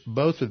forgives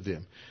both of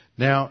them.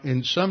 Now,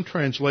 in some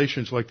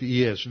translations like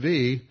the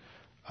ESV,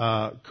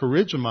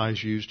 charizomai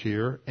is used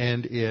here,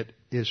 and it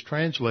is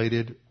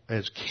translated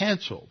as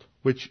canceled,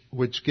 which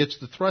gets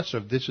the thrust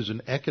of this is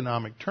an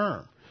economic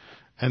term.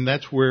 And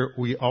that's where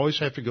we always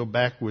have to go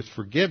back with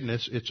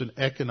forgiveness. It's an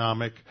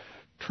economic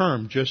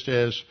term, just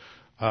as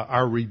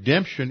our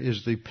redemption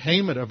is the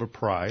payment of a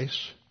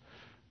price.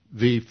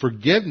 The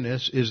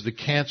forgiveness is the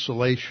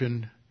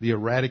cancellation, the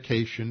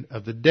eradication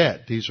of the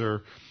debt. These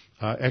are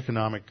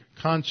economic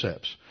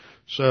concepts.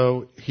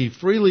 So he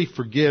freely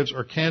forgives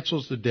or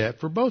cancels the debt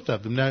for both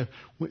of them. Now,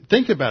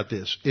 think about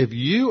this. If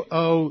you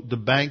owe the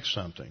bank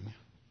something,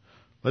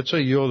 let's say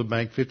you owe the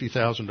bank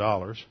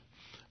 $50,000,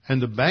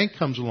 and the bank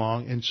comes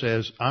along and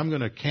says, I'm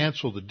going to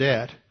cancel the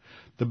debt,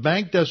 the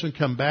bank doesn't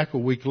come back a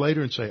week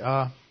later and say,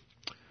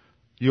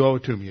 you owe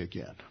it to me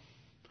again.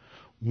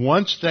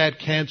 Once that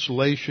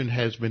cancellation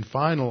has been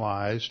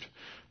finalized,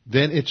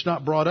 then it's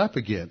not brought up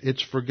again.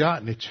 It's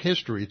forgotten. It's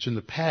history. It's in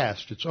the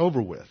past. It's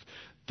over with.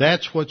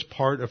 That's what's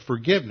part of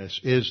forgiveness,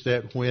 is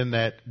that when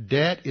that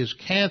debt is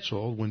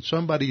canceled, when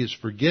somebody is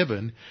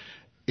forgiven,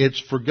 it's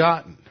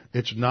forgotten.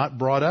 It's not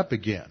brought up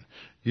again.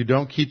 You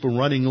don't keep a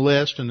running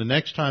list, and the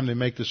next time they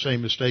make the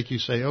same mistake, you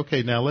say,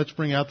 okay, now let's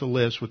bring out the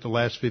list with the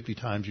last 50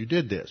 times you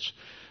did this.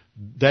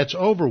 That's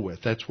over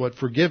with. That's what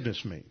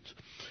forgiveness means.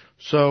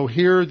 So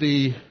here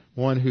the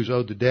one who's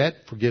owed the debt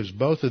forgives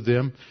both of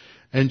them,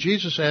 and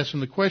Jesus asks him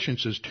the question,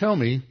 says, tell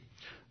me,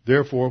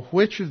 therefore,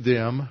 which of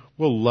them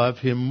will love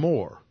him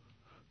more?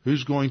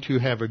 Who's going to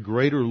have a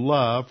greater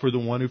love for the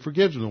one who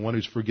forgives him, the one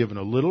who's forgiven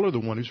a little or the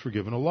one who's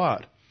forgiven a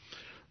lot?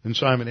 And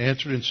Simon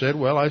answered and said,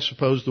 well, I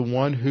suppose the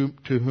one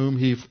whom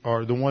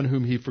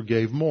he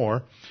forgave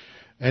more.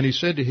 And he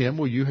said to him,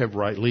 well, you have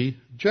rightly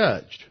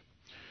judged.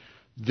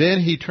 Then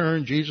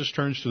Jesus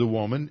turns to the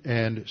woman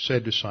and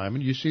said to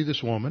Simon, you see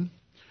this woman?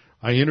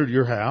 I entered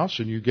your house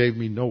and you gave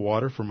me no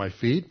water for my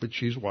feet, but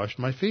she's washed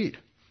my feet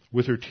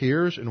with her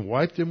tears and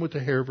wiped them with the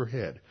hair of her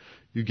head.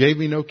 You gave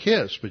me no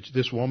kiss, but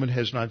this woman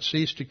has not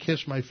ceased to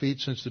kiss my feet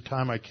since the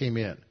time I came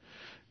in.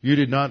 You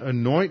did not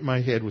anoint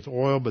my head with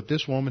oil, but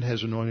this woman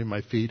has anointed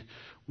my feet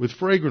with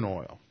fragrant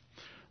oil.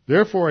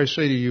 Therefore I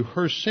say to you,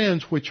 her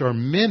sins, which are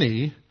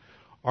many,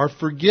 are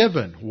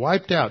forgiven,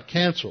 wiped out,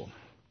 canceled.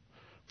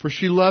 For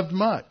she loved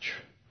much.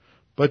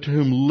 But to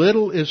whom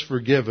little is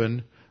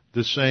forgiven,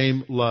 the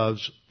same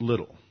loves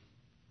little.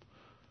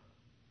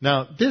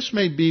 Now, this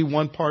may be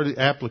one part of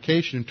the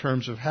application in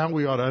terms of how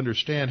we ought to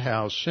understand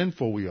how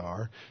sinful we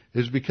are,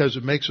 is because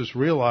it makes us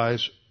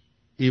realize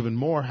even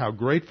more how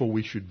grateful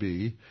we should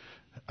be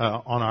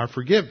on our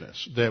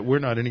forgiveness, that we're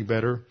not any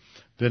better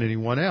than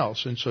anyone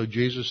else. And so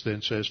Jesus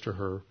then says to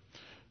her,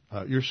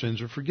 your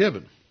sins are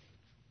forgiven.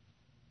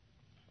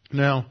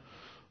 Now,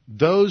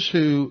 those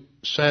who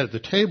sat at the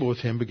table with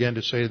him began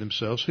to say to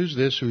themselves, who's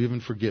this who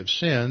even forgives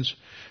sins?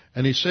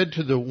 And he said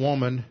to the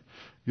woman,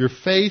 your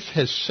faith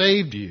has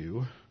saved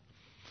you.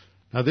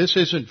 Now, this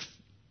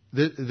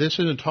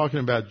isn't talking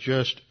about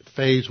just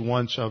phase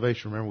 1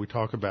 salvation. Remember, we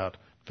talk about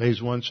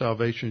phase 1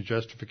 salvation is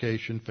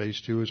justification,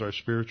 phase 2 is our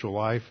spiritual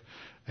life,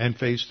 and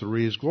phase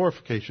 3 is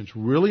glorification. It's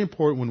really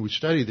important when we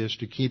study this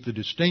to keep the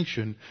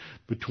distinction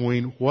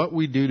between what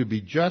we do to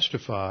be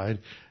justified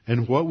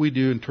and what we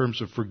do in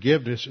terms of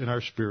forgiveness in our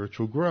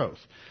spiritual growth.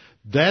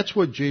 That's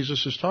what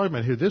Jesus is talking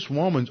about here. This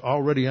woman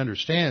already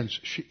understands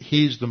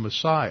he's the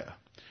Messiah.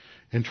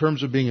 In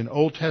terms of being an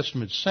Old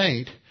Testament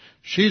saint,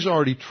 she's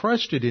already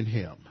trusted in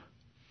him.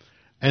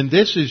 And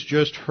this is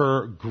just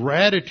her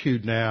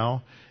gratitude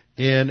now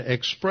in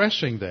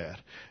expressing that.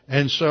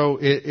 And so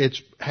it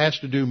has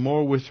to do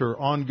more with her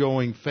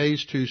ongoing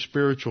phase 2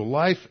 spiritual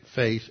life,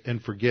 faith,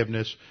 and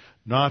forgiveness,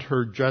 not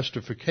her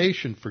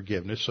justification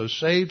forgiveness. So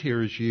saved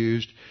here is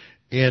used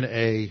in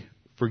a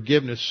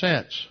forgiveness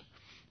sense,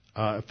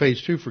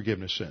 phase 2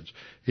 forgiveness sense.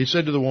 He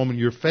said to the woman,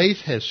 your faith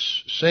has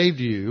saved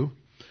you.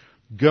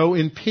 Go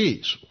in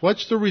peace.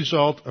 What's the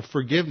result of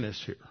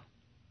forgiveness here?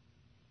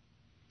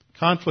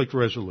 Conflict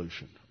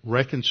resolution,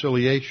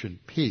 reconciliation,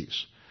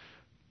 peace.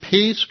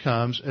 Peace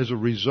comes as a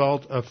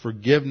result of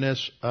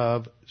forgiveness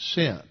of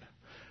sin.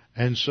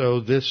 And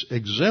so this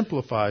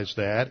exemplifies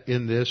that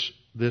in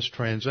this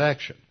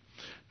transaction.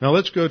 Now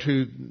let's go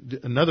to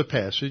another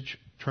passage,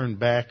 turn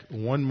back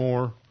one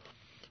more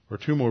or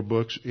two more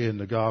books in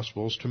the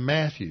Gospels to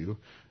Matthew,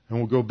 and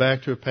we'll go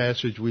back to a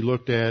passage we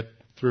looked at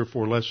 3 or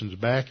 4 lessons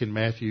back in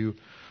Matthew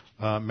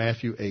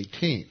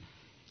 18.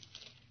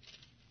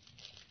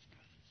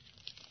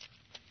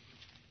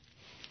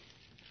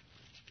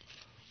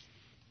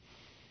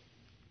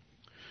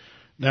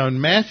 Now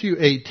in Matthew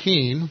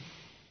 18,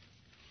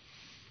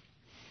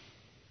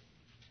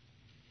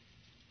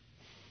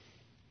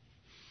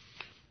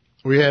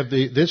 we have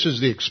this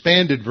is the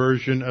expanded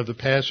version of the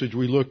passage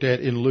we looked at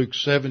in Luke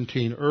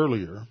 17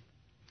 earlier.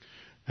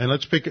 And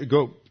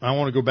I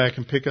want to go back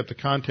and pick up the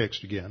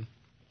context again.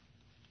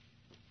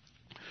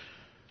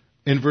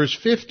 In verse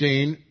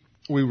 15,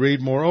 we read,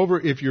 "Moreover,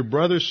 if your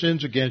brother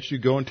sins against you,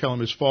 go and tell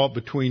him his fault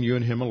between you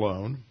and him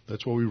alone."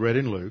 That's what we read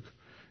in Luke.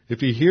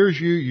 "If he hears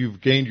you,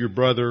 you've gained your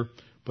brother.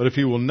 But if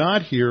he will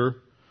not hear,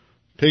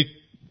 take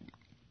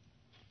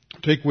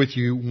with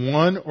you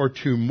one or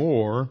two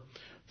more,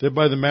 that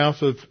by the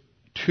mouth of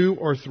 2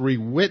 or 3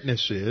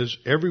 witnesses,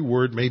 every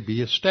word may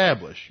be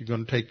established." You're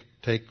going to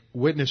take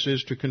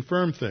witnesses to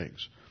confirm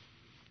things.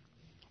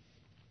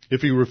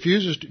 If he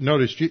refuses to,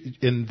 notice,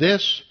 in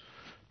this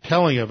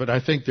telling of it,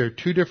 I think there are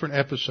 2 different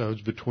episodes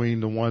between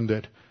the one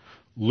that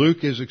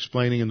Luke is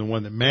explaining and the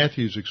one that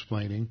Matthew is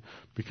explaining,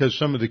 because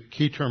some of the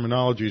key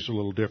terminology is a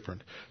little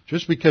different.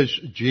 Just because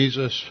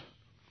Jesus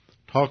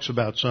talks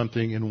about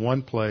something in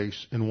one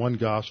place, in one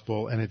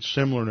gospel, and it's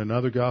similar in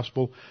another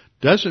gospel,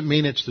 doesn't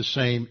mean it's the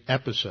same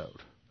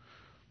episode.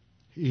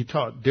 He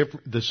taught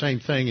the same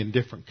thing in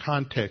different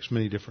contexts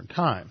many different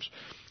times.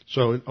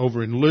 So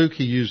over in Luke,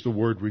 he used the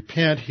word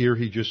repent. Here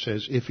he just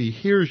says, if he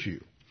hears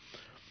you.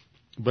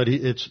 But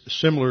it's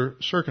similar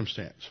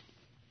circumstance.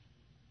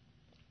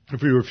 If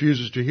he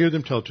refuses to hear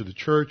them, tell it to the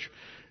church.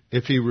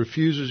 If he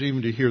refuses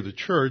even to hear the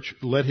church,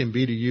 let him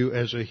be to you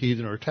as a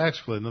heathen or a tax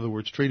collector. In other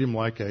words, treat him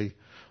like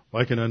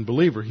an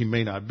unbeliever. He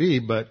may not be,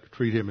 but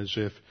treat him as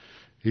if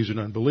he's an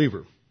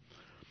unbeliever.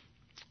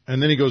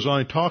 And then he goes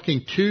on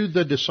talking to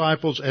the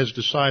disciples as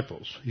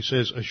disciples. He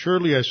says,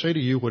 "Assuredly I say to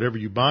you, whatever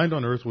you bind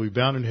on earth will be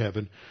bound in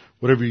heaven.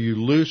 Whatever you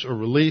loose or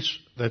release,"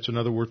 that's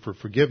another word for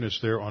forgiveness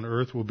there, "on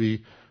earth will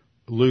be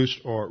loosed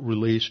or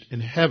released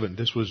in heaven."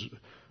 This was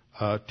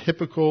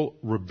typical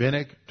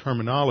rabbinic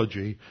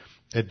terminology.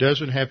 It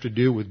doesn't have to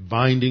do with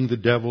binding the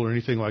devil or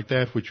anything like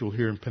that, which you'll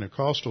hear in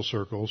Pentecostal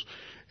circles.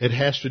 It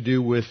has to do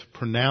with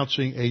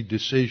pronouncing a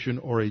decision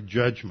or a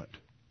judgment.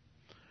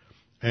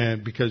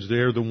 And because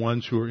they're the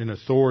ones who are in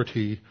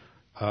authority,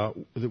 that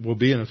will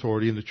be in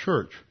authority in the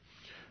church.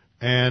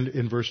 And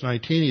in verse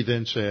 19 he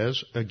then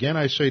says, "Again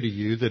I say to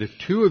you that if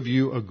 2 of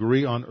you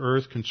agree on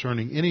earth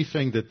concerning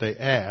anything that they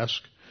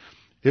ask,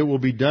 it will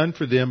be done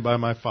for them by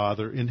my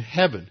Father in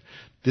heaven."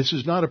 This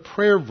is not a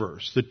prayer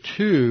verse. The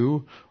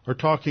 2 are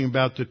talking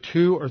about the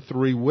 2 or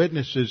 3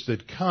 witnesses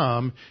that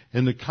come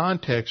in the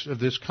context of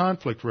this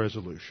conflict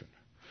resolution.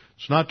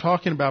 It's not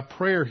talking about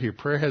prayer here.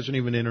 Prayer hasn't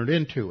even entered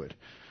into it.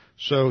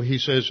 So he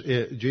says,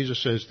 Jesus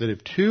says that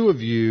if 2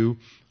 of you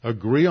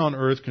agree on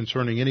earth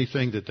concerning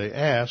anything that they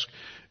ask,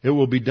 it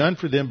will be done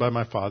for them by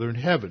my Father in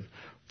heaven.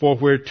 For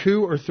where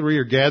 2 or 3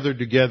 are gathered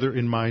together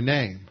in my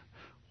name.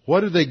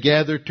 What do they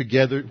gather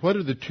together? What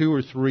are the 2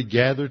 or 3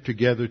 gathered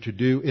together to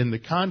do in the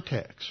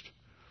context?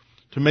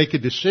 To make a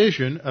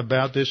decision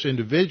about this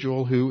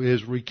individual who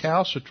is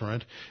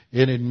recalcitrant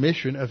in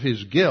admission of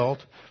his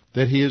guilt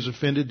that he has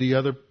offended the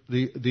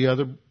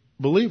other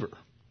believer.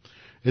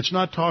 It's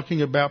not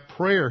talking about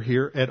prayer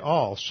here at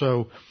all.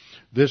 So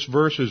this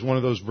verse is one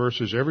of those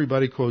verses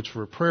everybody quotes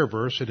for a prayer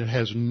verse, and it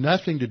has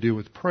nothing to do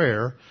with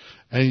prayer,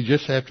 and you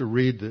just have to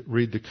read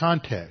the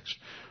context.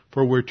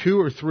 For where 2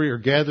 or 3 are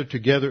gathered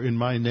together in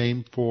my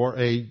name for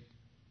a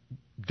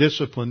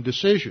disciplined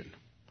decision.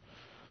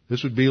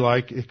 This would be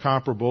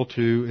comparable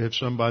to if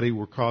somebody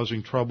were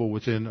causing trouble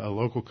within a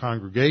local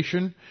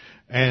congregation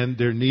and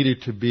there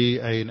needed to be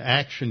an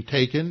action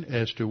taken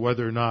as to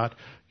whether or not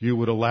you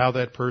would allow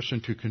that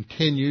person to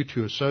continue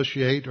to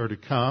associate or to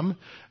come.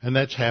 And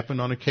that's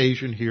happened on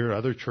occasion here at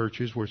other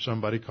churches where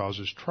somebody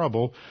causes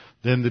trouble.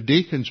 Then the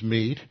deacons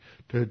meet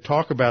to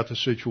talk about the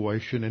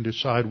situation and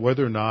decide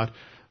whether or not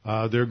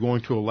they're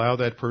going to allow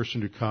that person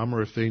to come,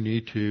 or if they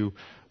need to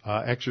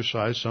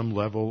exercise some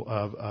level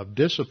of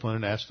discipline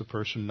and ask the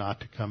person not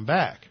to come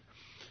back.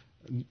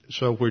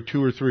 So where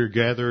 2 or 3 are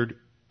gathered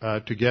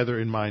together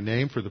in my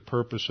name for the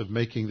purpose of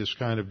making this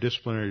kind of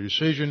disciplinary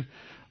decision,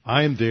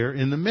 I am there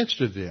in the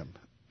midst of them.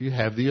 You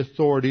have the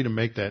authority to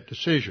make that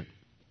decision.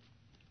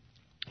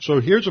 So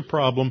here's a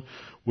problem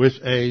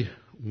with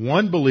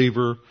one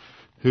believer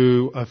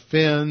who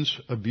offends,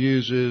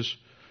 abuses,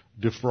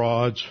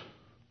 defrauds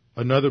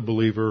another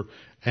believer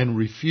and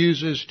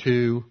refuses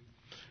to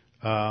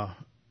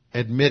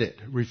admit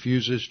it,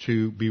 refuses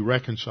to be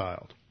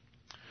reconciled.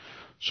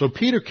 So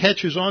Peter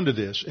catches on to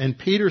this, and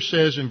Peter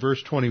says in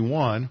verse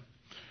 21,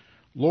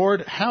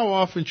 Lord, how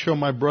often shall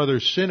my brother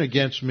sin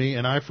against me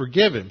and I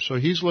forgive him? So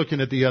he's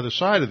looking at the other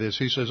side of this.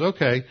 He says,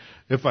 okay,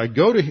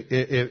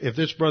 if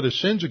this brother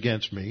sins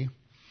against me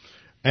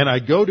and I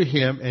go to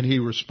him and he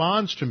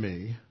responds to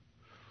me,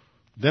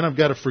 then I've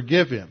got to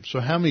forgive him. So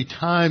how many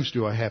times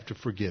do I have to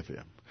forgive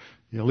him?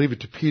 Leave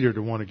it to Peter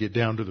to want to get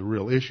down to the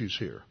real issues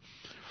here.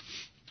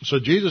 So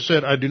Jesus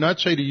said, I do not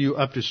say to you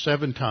up to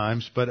 7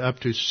 times, but up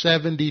to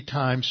 70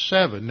 times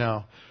 7.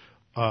 Now,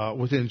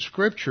 within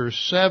Scripture,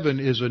 7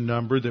 is a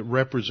number that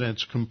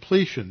represents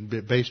completion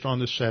based on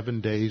the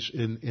 7 days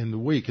in the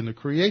week, in the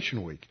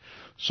creation week.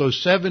 So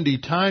 70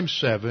 times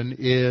 7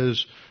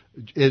 is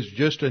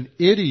just an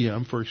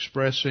idiom for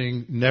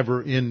expressing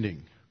never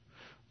ending.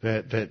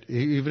 That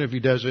even if he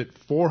does it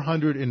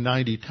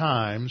 490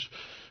 times,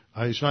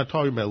 he's not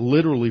talking about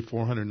literally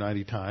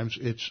 490 times.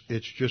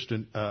 It's just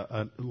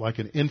like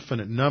an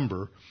infinite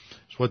number.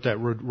 It's what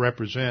that would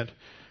represent.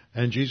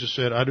 And Jesus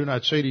said, I do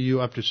not say to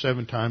you up to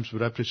 7 times,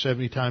 but up to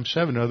 70 times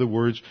 7. In other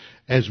words,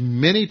 as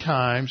many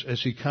times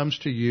as he comes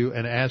to you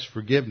and asks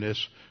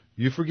forgiveness,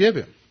 you forgive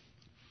him.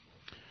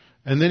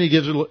 And then he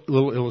gives a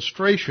little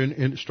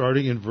illustration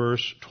starting in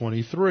verse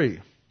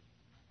 23.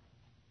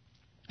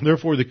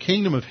 Therefore, the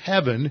kingdom of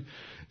heaven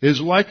is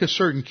like a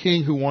certain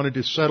king who wanted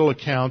to settle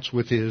accounts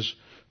with his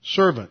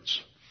servants.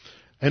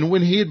 And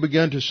when he had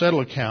begun to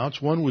settle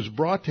accounts, one was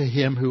brought to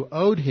him who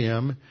owed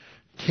him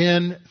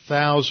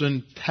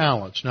 10,000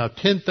 talents. Now,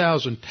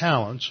 10,000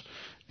 talents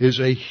is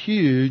a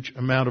huge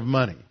amount of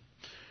money.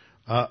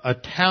 A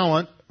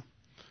talent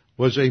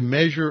was a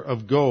measure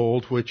of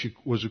gold which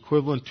was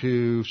equivalent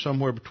to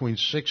somewhere between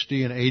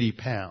 60 and 80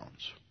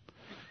 pounds.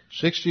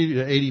 60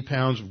 to 80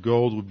 pounds of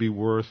gold would be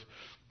worth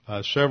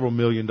several $1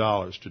 million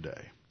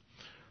today.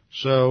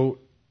 So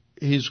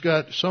he's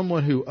got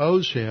someone who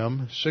owes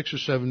him $6 or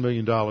 $7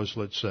 million,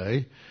 let's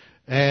say,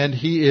 and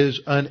he is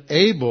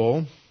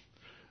unable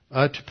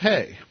to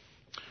pay.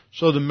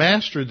 So the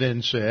master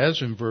then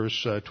says in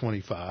verse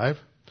 25,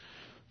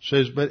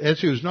 says, but as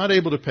he was not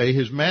able to pay,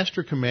 his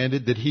master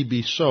commanded that he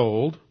be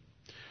sold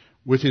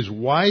with his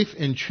wife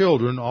and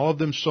children, all of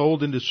them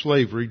sold into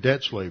slavery,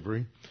 debt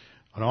slavery,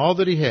 and all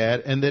that he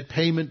had, and that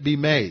payment be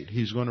made.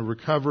 He's going to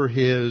recover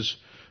his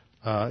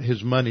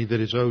money that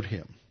is owed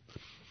him.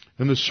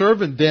 And the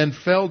servant then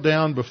fell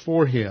down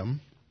before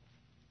him,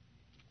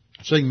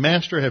 saying,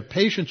 Master, have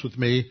patience with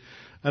me,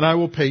 and I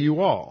will pay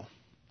you all.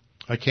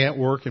 I can't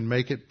work and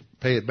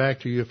pay it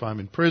back to you if I'm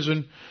in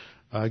prison.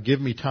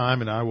 Give me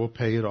time, and I will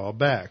pay it all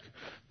back.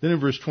 Then in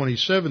verse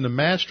 27, the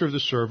master of the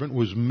servant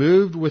was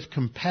moved with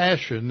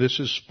compassion. This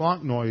is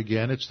splanchnoi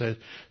again. It's that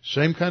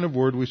same kind of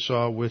word we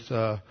saw with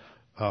a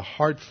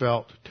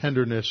heartfelt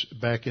tenderness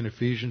back in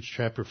Ephesians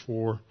chapter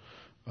 4,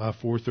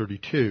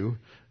 4:32.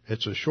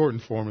 It's a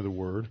shortened form of the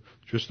word,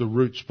 just the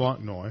root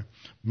splanchnoi.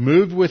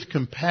 Moved with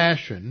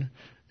compassion,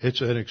 it's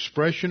an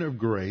expression of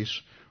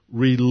grace,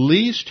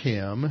 released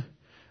him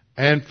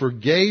and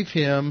forgave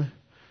him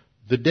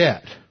the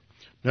debt.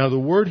 Now the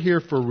word here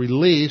for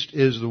released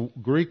is the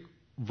Greek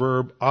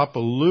verb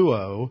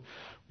apoluo,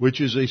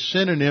 which is a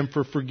synonym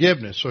for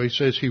forgiveness. So he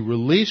says he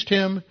released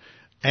him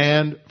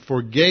and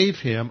forgave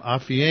him,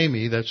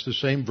 aphiemi, that's the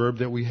same verb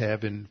that we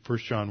have in 1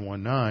 John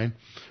 1:9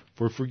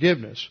 for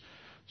forgiveness.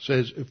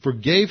 Says,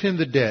 forgave him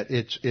the debt.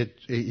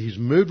 He's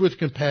moved with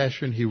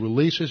compassion, he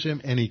releases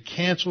him, and he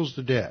cancels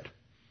the debt.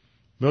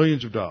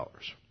 Millions of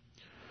dollars.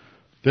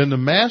 Then the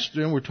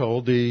master, and we're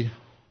told, then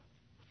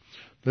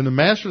the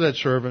master of that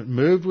servant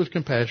moved with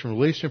compassion,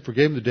 released him,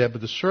 forgave him the debt,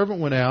 but the servant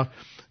went out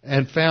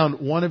and found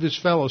one of his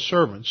fellow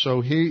servants.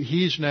 So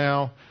he's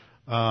now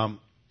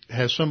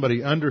has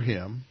somebody under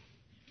him,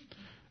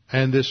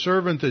 and this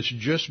servant that's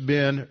just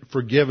been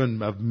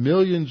forgiven of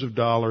millions of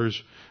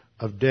dollars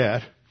of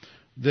debt,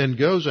 then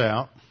goes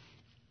out,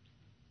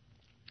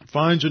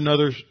 finds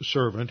another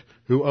servant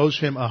who owes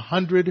him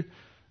 100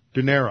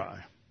 denarii.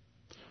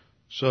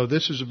 So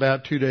this is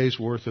about 2 days'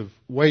 worth of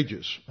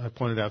wages. I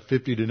pointed out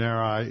 50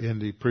 denarii in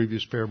the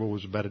previous parable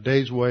was about a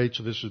day's wage,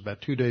 so this is about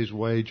 2 days'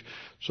 wage.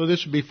 So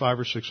this would be $500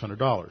 or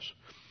 $600.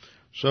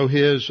 So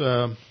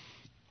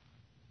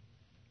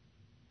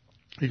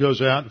he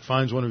goes out and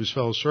finds one of his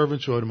fellow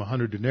servants who owed him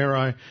 100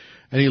 denarii,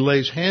 and he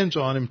lays hands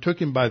on him, took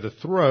him by the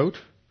throat,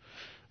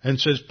 and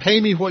says, pay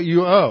me what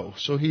you owe.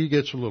 So he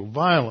gets a little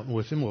violent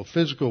with him, a little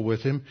physical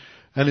with him.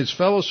 And his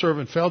fellow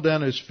servant fell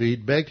down at his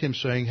feet, begged him,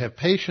 saying, have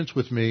patience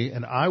with me,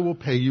 and I will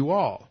pay you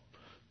all.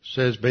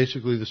 Says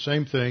basically the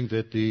same thing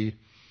that the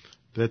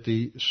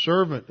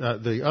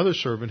other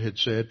servant had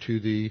said to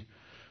the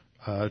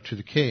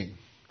king.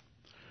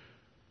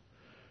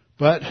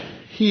 But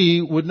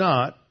he would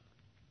not,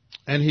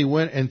 and he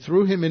went and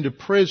threw him into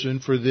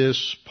prison for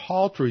this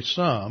paltry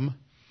sum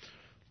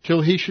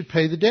till he should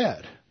pay the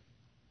debt.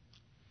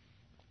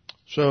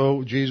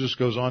 So Jesus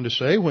goes on to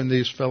say, when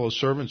these fellow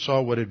servants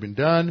saw what had been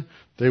done,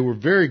 they were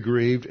very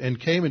grieved and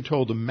came and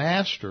told the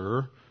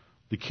master,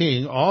 the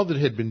king, all that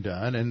had been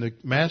done. And the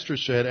master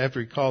said, after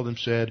he called him,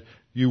 said,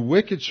 you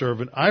wicked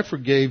servant, I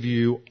forgave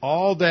you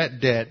all that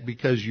debt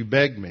because you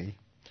begged me.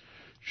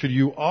 Should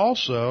you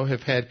also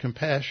have had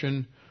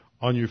compassion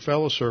on your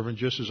fellow servant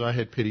just as I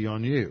had pity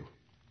on you?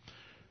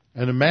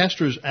 And the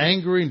master is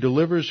angry and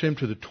delivers him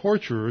to the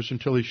torturers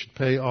until he should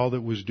pay all that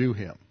was due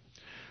him.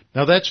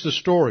 Now that's the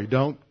story.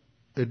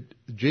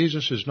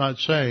 Jesus is not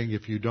saying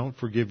if you don't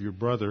forgive your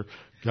brother,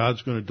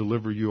 God's going to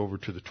deliver you over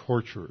to the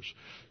torturers.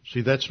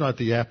 See, that's not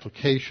the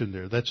application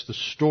there. That's the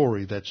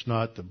story. That's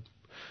not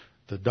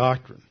the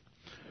doctrine.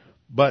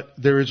 But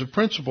there is a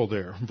principle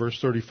there. Verse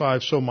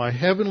 35, so my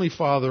heavenly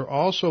Father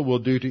also will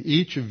do to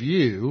each of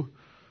you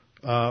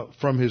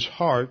from his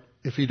heart,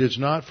 if he does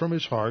not from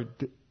his heart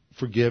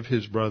forgive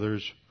his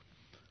brothers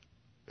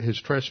his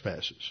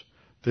trespasses.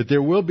 That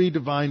there will be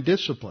divine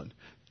discipline.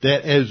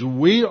 That as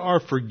we are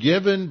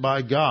forgiven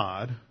by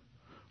God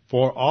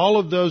for all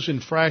of those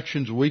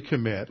infractions we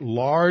commit,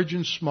 large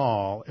and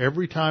small,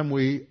 every time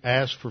we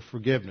ask for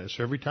forgiveness,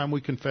 every time we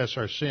confess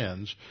our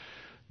sins,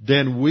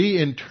 then we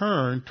in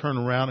turn turn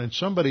around and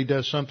somebody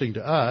does something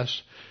to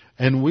us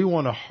and we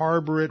want to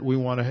harbor it, we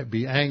want to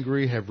be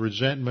angry, have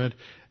resentment,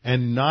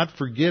 and not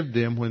forgive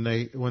them when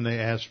they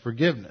ask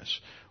forgiveness.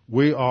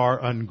 We are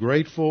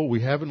ungrateful,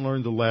 we haven't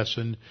learned the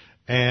lesson,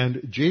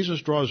 and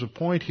Jesus draws a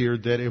point here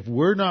that if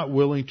we're not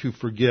willing to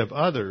forgive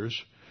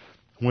others,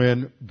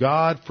 when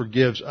God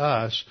forgives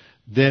us,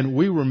 then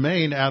we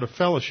remain out of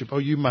fellowship. Oh,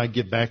 you might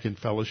get back in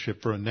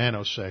fellowship for a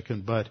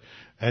nanosecond, but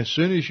as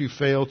soon as you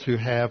fail to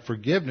have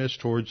forgiveness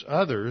towards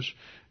others,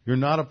 you're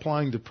not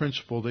applying the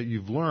principle that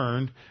you've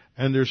learned,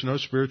 and there's no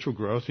spiritual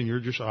growth, and you're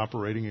just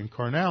operating in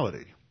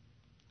carnality.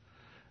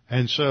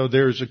 And so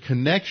there's a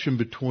connection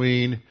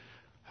between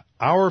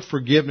our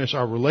forgiveness,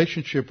 our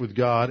relationship with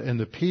God, and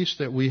the peace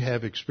that we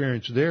have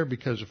experienced there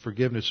because of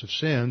forgiveness of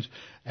sins,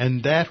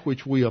 and that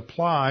which we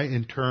apply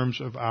in terms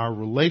of our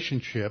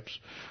relationships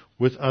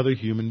with other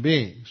human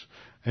beings.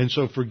 And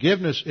so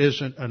forgiveness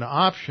isn't an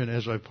option,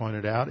 as I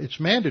pointed out,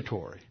 it's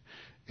mandatory.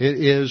 It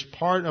is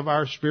part of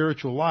our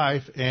spiritual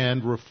life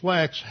and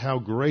reflects how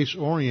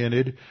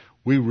grace-oriented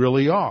we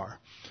really are.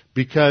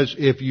 Because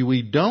if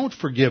we don't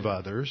forgive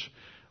others,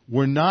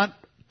 we're not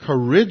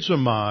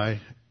charizomai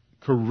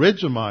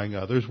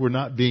others, we're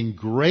not being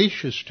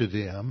gracious to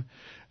them,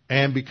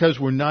 and because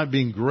we're not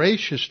being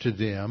gracious to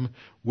them,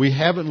 we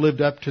haven't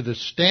lived up to the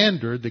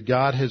standard that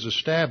God has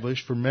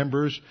established for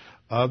members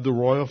of the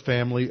royal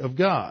family of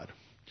God.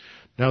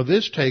 Now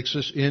this takes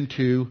us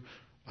into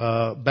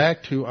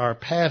back to our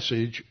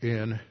passage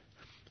in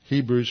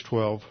Hebrews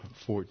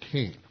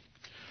 12:14.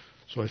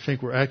 So I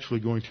think we're actually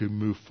going to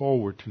move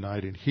forward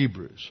tonight in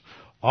Hebrews.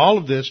 All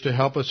of this to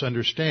help us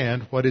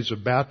understand what is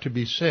about to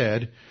be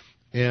said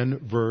in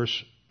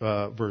verse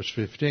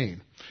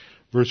 15.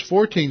 Verse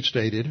 14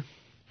 stated,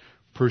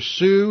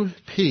 "Pursue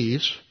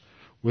peace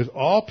with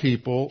all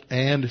people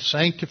and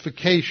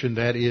sanctification,"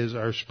 that is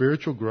our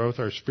spiritual growth,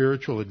 our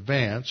spiritual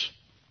advance,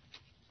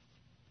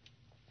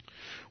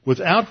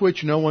 "without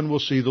which no one will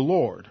see the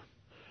Lord."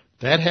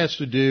 That has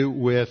to do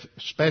with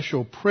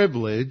special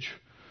privilege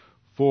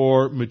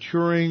for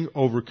maturing,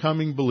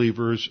 overcoming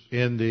believers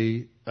in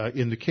the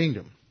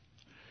kingdom.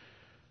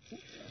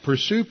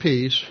 Pursue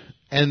peace,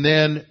 and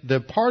then the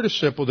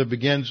participle that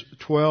begins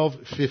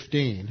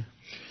 12:15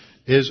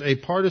 is a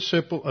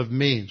participle of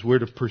means. We're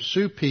to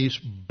pursue peace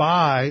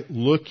by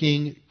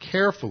looking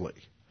carefully.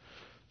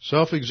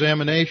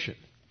 Self-examination.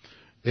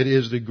 It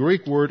is the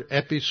Greek word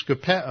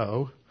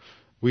episkopeo.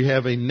 We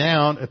have a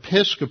noun,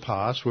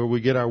 episkopos, where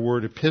we get our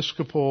word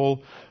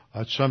episcopal.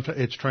 Sometimes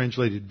it's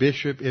translated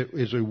bishop. It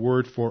is a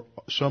word for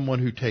someone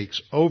who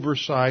takes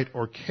oversight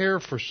or care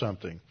for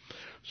something.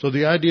 So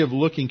the idea of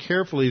looking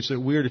carefully is that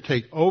we are to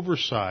take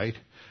oversight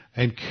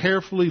and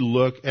carefully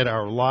look at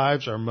our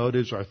lives, our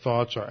motives, our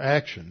thoughts, our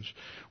actions.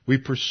 We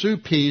pursue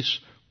peace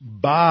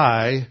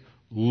by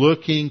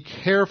looking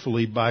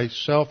carefully, by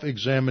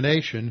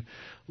self-examination,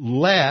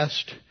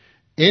 lest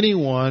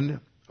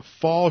anyone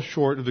fall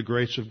short of the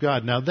grace of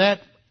God. Now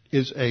that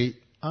is a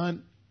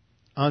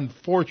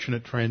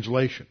unfortunate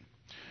translation,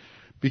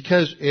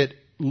 because it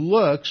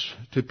looks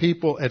to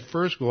people at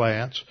first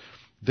glance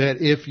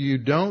that if you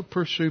don't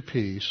pursue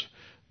peace,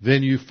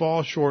 then you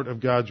fall short of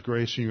God's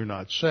grace and you're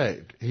not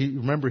saved.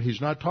 Remember,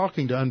 he's not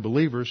talking to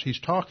unbelievers, he's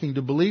talking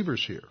to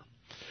believers here.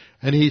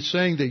 And he's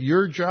saying that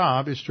your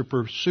job is to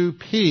pursue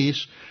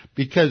peace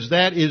because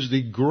that is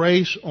the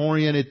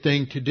grace-oriented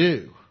thing to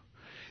do.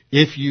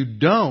 If you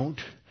don't,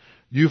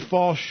 you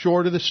fall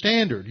short of the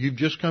standard. You've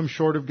just come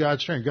short of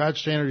God's standard. God's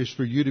standard is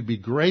for you to be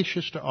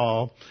gracious to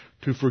all,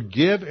 to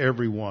forgive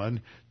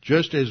everyone,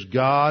 just as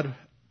God,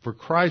 for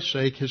Christ's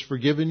sake, has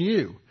forgiven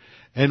you.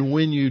 And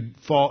when you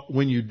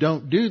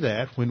don't do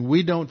that, when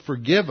we don't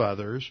forgive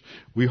others,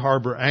 we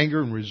harbor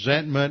anger and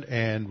resentment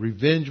and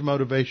revenge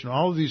motivation,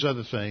 all of these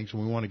other things,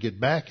 and we want to get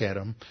back at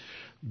them,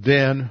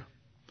 then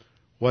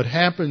what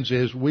happens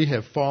is we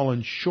have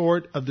fallen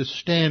short of the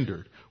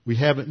standard. We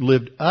haven't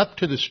lived up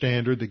to the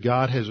standard that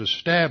God has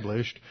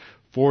established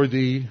for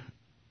the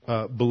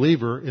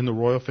believer in the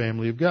royal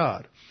family of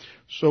God.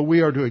 So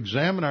we are to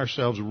examine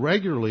ourselves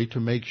regularly to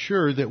make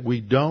sure that we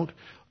don't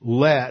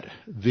let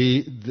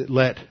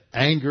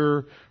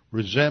anger,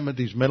 resentment,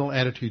 these mental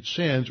attitude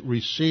sins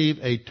receive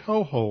a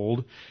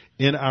toehold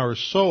in our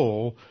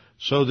soul,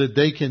 so that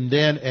they can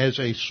then, as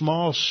a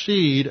small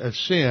seed of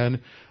sin,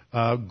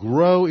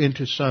 grow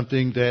into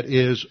something that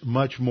is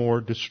much more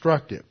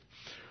destructive.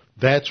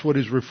 That's what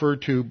is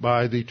referred to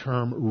by the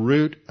term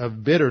root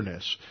of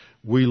bitterness.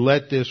 We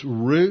let this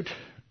root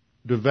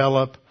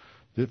develop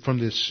from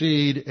this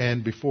seed,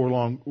 and before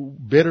long,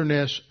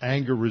 bitterness,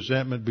 anger,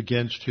 resentment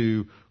begins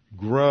to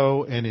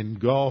grow and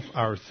engulf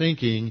our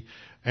thinking,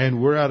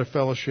 and we're out of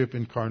fellowship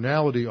in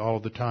carnality all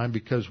the time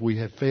because we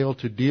have failed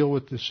to deal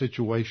with the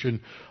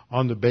situation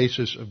on the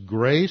basis of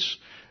grace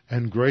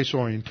and grace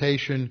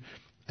orientation,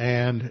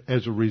 and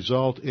as a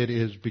result it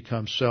has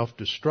become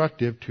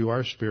self-destructive to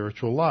our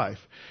spiritual life.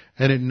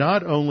 And it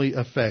not only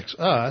affects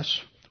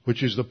us,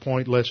 which is the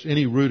point, lest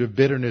any root of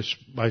bitterness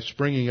by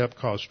springing up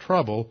cause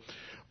trouble,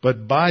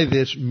 but by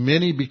this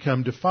many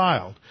become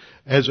defiled.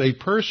 As a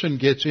person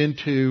gets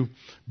into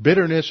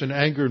bitterness and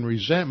anger and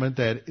resentment,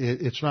 that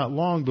it's not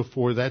long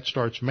before that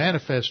starts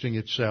manifesting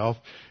itself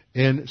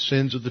in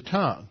sins of the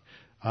tongue.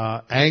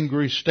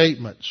 Angry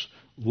statements,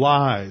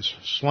 lies,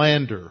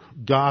 slander,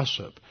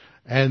 gossip,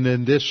 and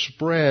then this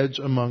spreads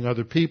among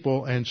other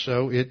people, and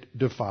so it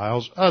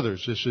defiles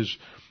others. This is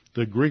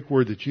the Greek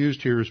word that's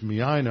used here is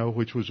meino,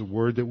 which was a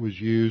word that was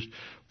used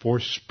for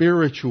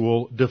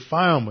spiritual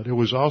defilement. It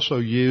was also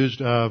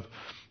used of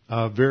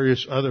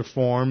various other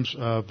forms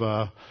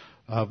of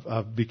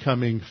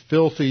becoming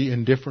filthy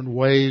in different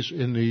ways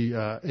in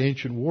the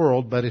ancient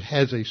world, but it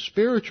has a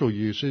spiritual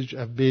usage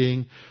of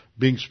being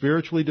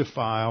spiritually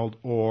defiled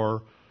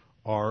or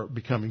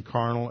becoming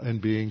carnal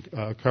and being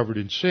covered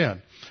in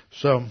sin.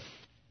 So,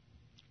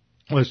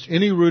 lest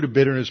any root of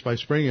bitterness by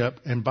springing up,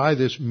 and by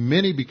this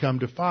many become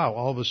defiled.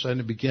 All of a sudden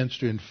it begins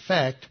to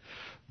infect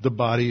the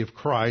body of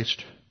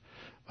Christ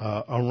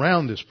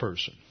around this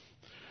person.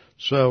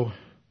 So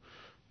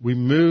we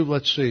move,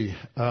 let's see,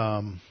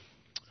 got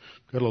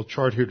a little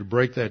chart here to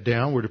break that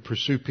down. We're to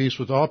pursue peace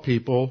with all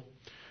people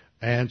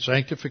and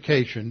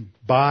sanctification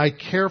by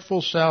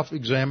careful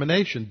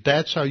self-examination.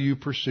 That's how you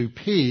pursue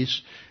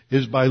peace,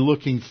 is by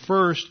looking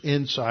first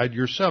inside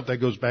yourself. That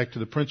goes back to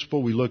the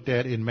principle we looked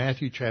at in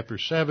Matthew chapter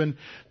 7,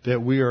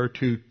 that we are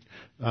to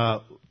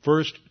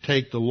first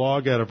take the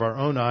log out of our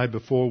own eye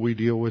before we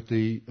deal with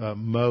the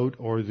mote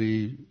or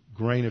the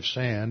grain of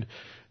sand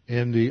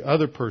in the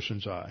other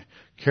person's eye.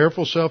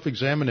 Careful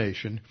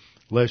self-examination,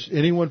 lest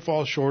anyone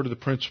fall short of the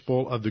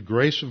principle of the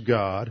grace of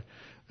God,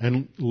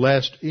 and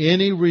lest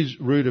any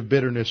root of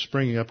bitterness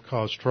springing up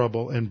cause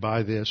trouble, and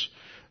by this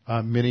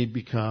many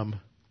become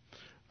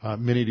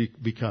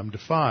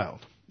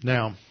defiled.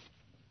 Now,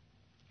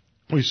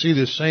 we see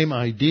this same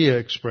idea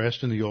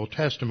expressed in the Old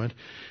Testament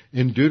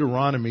in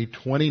Deuteronomy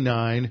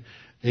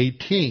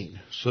 29:18.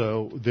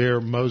 So there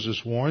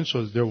Moses warns,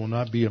 so that there will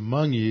not be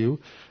among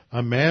you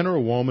a man or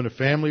a woman, a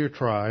family or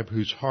tribe,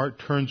 whose heart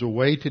turns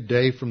away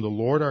today from the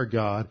Lord our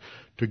God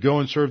to go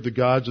and serve the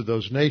gods of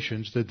those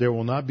nations, that there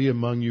will not be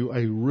among you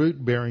a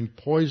root bearing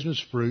poisonous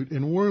fruit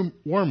and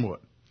wormwood.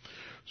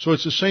 So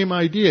it's the same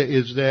idea,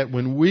 is that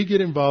when we get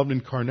involved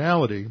in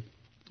carnality,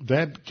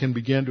 that can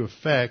begin to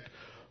affect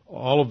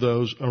all of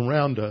those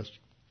around us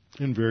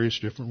in various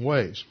different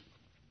ways.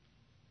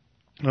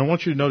 And I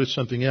want you to notice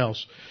something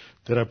else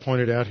that I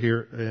pointed out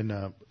here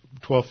in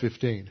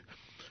 12:15.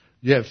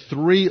 You have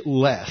three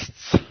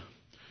lests.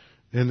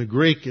 In the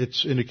Greek,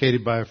 it's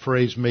indicated by a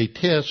phrase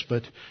metis,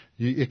 but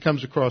it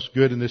comes across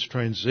good in this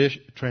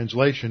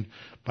translation.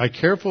 By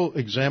careful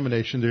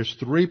examination, there's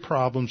three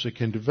problems that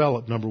can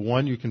develop. Number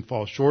one, you can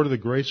fall short of the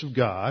grace of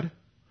God.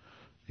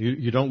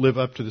 You don't live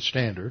up to the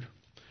standard.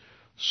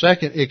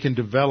 Second, it can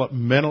develop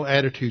mental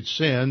attitude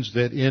sins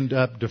that end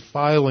up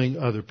defiling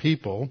other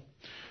people.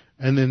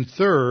 And then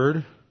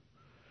third,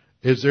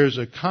 is there's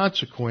a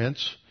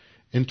consequence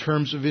in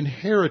terms of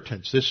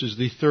inheritance. This is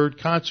the third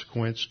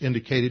consequence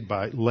indicated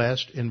by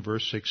lest in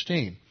verse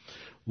 16.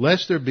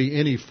 Lest there be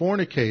any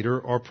fornicator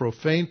or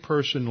profane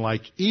person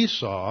like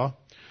Esau,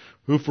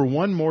 who for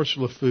one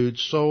morsel of food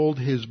sold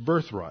his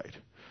birthright.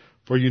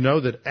 For you know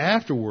that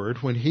afterward,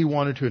 when he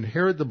wanted to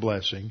inherit the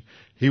blessing,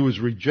 he was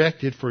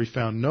rejected, for he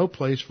found no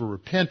place for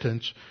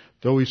repentance,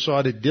 though he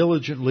sought it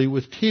diligently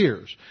with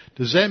tears.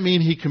 Does that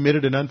mean he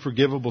committed an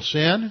unforgivable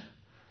sin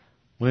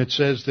when it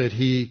says that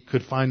he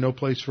could find no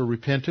place for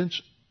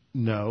repentance?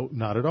 No,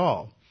 not at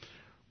all.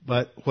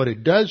 But what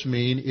it does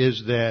mean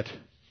is that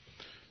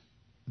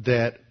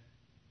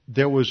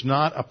there was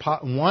not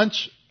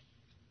once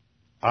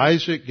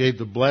Isaac gave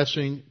the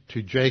blessing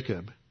to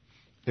Jacob,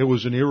 it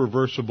was an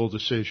irreversible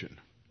decision.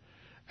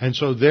 And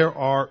so there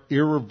are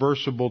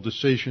irreversible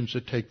decisions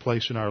that take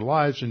place in our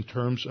lives in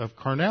terms of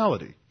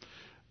carnality.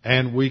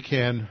 And we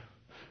can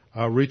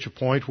reach a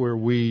point where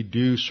we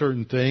do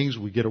certain things,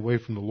 we get away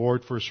from the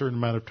Lord for a certain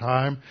amount of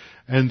time,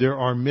 and there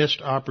are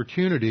missed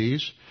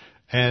opportunities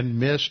and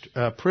missed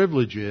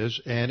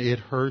privileges, and it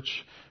hurts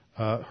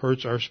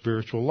our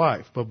spiritual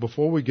life. But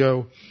before we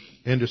go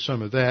into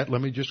some of that,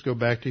 let me just go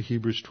back to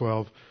Hebrews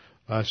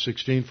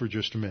 12:16 for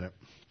just a minute.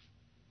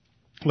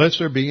 Lest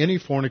there be any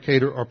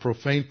fornicator or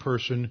profane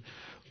person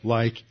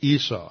like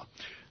Esau.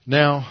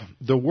 Now,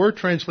 the word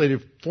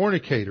translated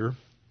fornicator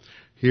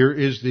here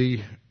is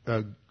the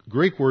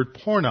Greek word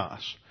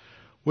pornos,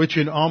 which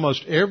in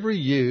almost every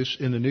use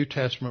in the New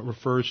Testament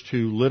refers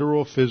to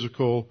literal,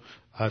 physical,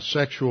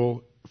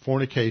 sexual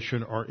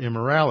fornication or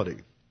immorality.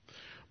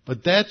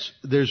 But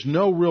there's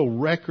no real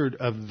record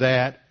of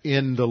that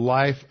in the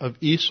life of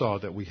Esau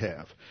that we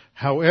have.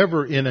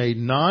 However, in a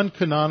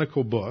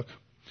non-canonical book,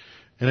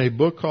 in a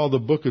book called the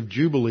Book of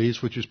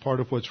Jubilees, which is part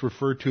of what's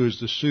referred to as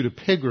the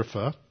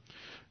Pseudepigrapha.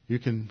 You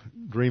can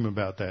dream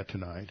about that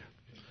tonight.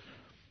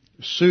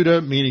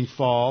 Pseudo meaning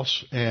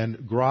false,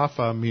 and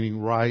grapha meaning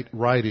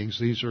writings.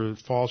 These are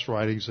false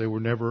writings. They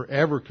were never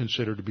ever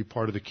considered to be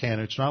part of the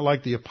canon. It's not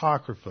like the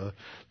Apocrypha.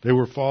 They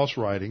were false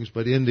writings.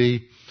 But in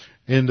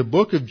the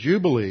Book of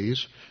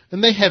Jubilees,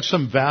 and they have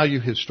some value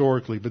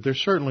historically, but they're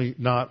certainly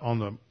not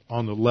on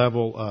the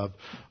level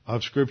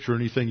of Scripture,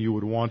 anything you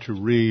would want to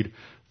read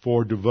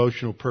for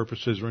devotional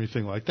purposes or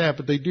anything like that.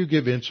 But they do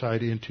give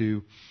insight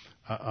into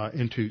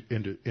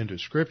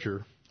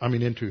Scripture.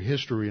 Into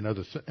history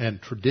and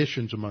and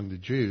traditions among the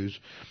Jews.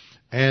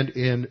 And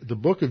in the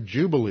Book of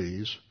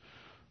Jubilees,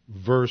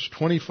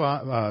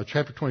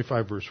 chapter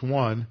 25, verse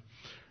 1,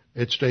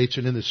 it states,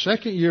 "And in the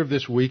second year of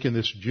this week in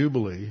this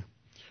Jubilee,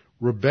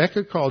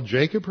 Rebekah called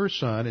Jacob her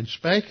son, and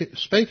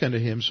spake unto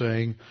him,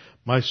 saying,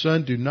 My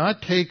son, do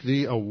not take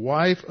thee a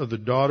wife of the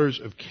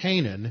daughters of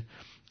Canaan,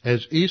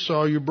 as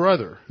Esau your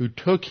brother, who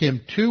took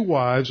him 2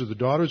 wives of the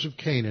daughters of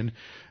Canaan,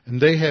 and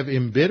they have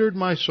embittered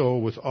my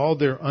soul with all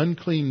their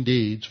unclean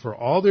deeds, for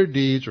all their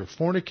deeds are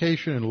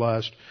fornication and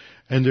lust,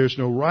 and there's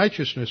no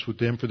righteousness with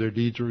them, for their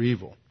deeds are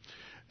evil."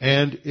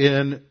 And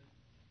in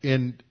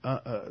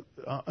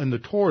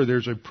the Torah,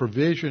 there's a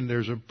prohibition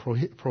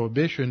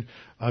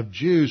of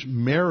Jews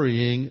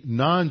marrying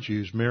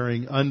non-Jews,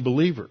 marrying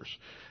unbelievers.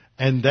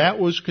 And that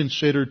was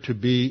considered to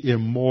be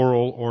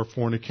immoral or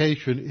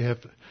fornication if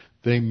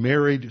they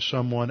married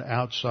someone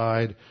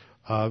outside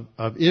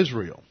of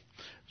Israel.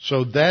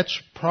 So that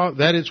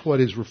is what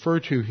is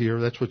referred to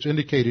here. That's what's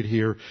indicated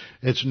here.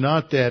 It's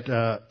not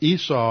that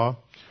Esau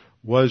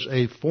was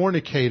a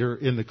fornicator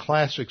in the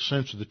classic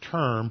sense of the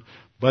term,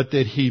 but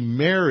that he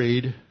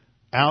married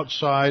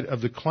outside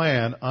of the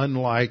clan,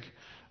 unlike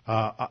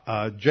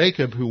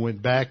Jacob, who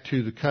went back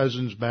to the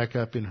cousins back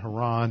up in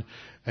Haran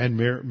and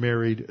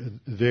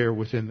married there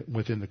within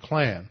the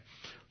clan.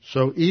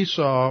 So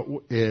Esau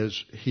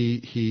is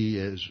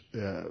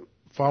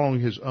following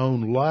his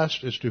own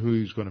lust as to who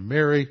he's going to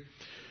marry.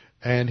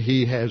 And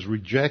he has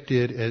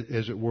rejected,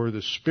 as it were,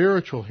 the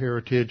spiritual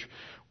heritage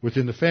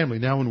within the family.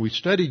 Now, when we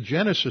studied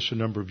Genesis a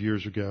number of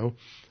years ago,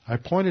 I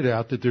pointed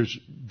out that there's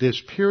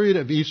this period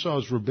of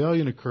Esau's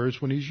rebellion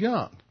occurs when he's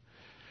young.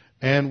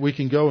 And we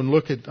can go and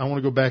I want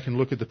to go back and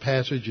look at the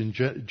passage in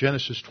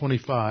Genesis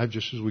 25,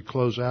 just as we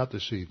close out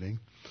this evening.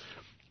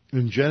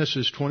 In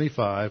Genesis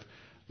 25,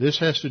 this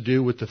has to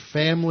do with the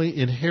family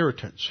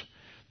inheritance.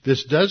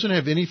 This doesn't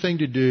have anything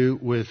to do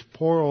with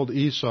poor old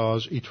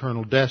Esau's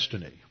eternal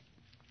destiny.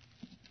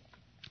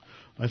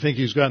 I think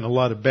he's gotten a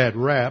lot of bad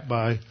rap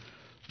by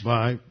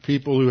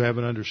people who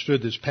haven't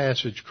understood this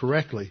passage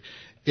correctly.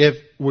 If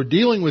we're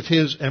dealing with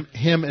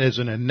him as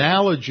an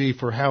analogy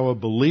for how a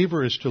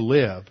believer is to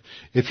live,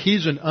 if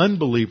he's an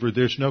unbeliever,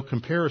 there's no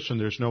comparison,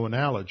 there's no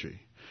analogy.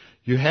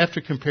 You have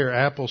to compare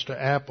apples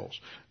to apples.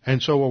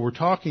 And so what we're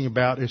talking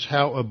about is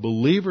how a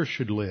believer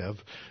should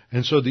live.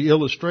 And so the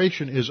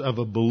illustration is of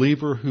a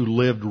believer who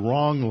lived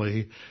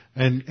wrongly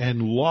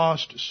and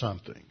lost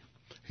something.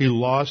 He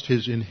lost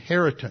his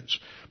inheritance.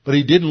 But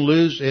he didn't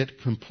lose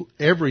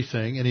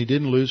everything, and he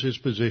didn't lose his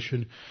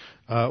position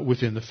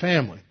within the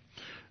family.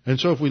 And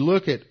so if we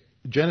look at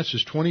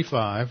Genesis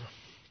 25,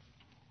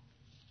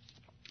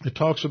 it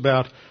talks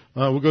about,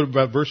 we'll go to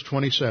about verse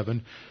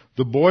 27.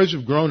 The boys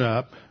have grown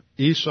up.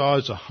 Esau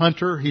is a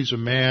hunter. He's a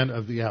man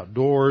of the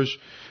outdoors,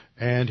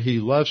 and he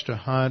loves to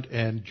hunt.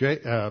 And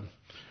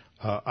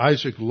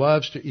Isaac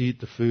loves to eat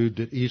the food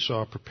that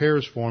Esau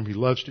prepares for him. He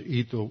loves to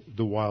eat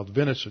the wild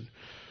venison.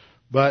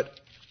 But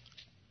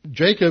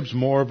Jacob's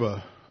more of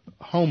a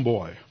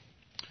homeboy.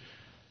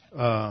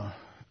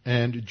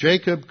 And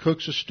Jacob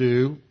cooks a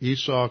stew.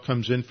 Esau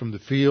comes in from the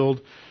field.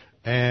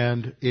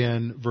 And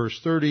in verse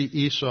 30,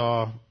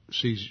 Esau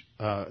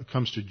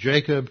comes to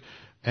Jacob.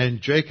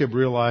 And Jacob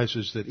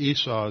realizes that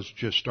Esau is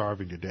just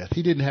starving to death.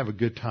 He didn't have a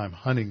good time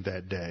hunting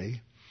that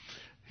day.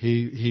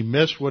 He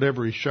missed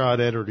whatever he shot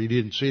at, or he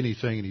didn't see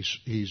anything. And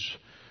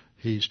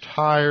he's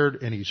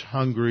tired and he's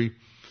hungry.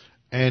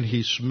 And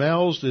he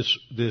smells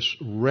this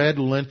red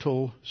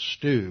lentil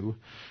stew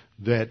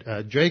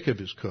that Jacob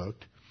has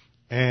cooked,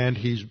 and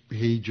he's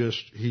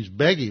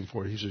begging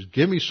for it. He says,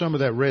 "Give me some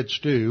of that red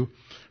stew,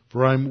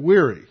 for I'm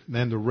weary."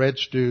 And the red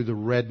stew, the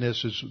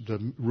redness is the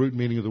root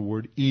meaning of the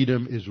word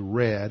Edom is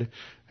red,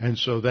 and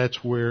so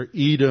that's where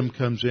Edom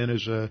comes in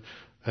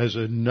as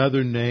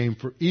another name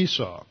for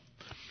Esau.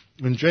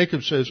 And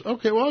Jacob says,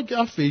 "Okay, well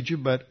I'll feed you,"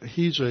 but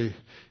he's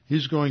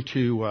going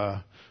to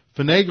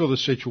finagle the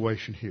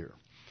situation here.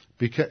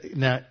 Because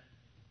now,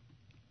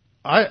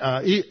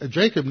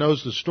 Jacob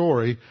knows the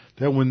story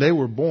that when they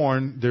were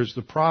born, there's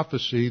the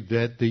prophecy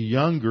that the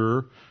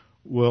younger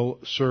will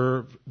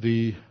serve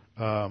that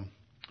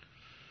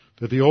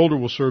the older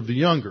will serve the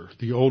younger,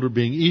 the older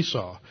being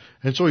Esau.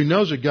 And so he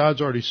knows that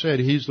God's already said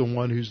he's the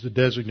one who's the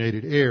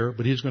designated heir,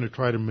 but he's going to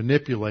try to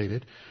manipulate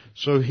it.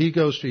 So he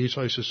goes to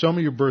Esau. He says, "Sell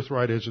me your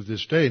birthright as of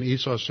this day." And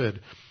Esau said,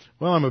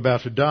 "Well, I'm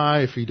about to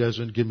die. If he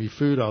doesn't give me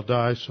food, I'll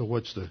die. So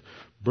what's the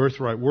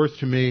birthright worth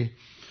to me?"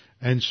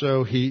 And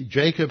so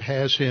Jacob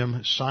has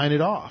him sign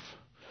it off.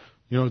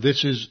 You know,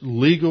 this is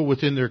legal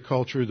within their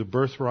culture. The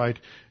birthright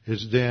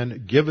is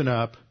then given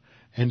up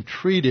and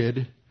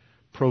treated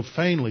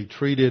profanely,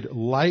 treated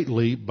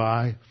lightly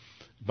by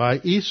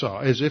Esau,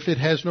 as if it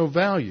has no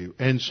value.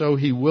 And so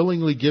he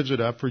willingly gives it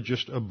up for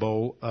just a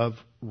bowl of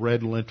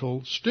red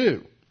lentil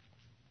stew.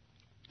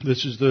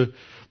 This is the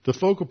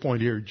focal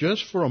point here.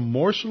 Just for a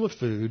morsel of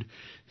food,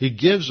 he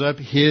gives up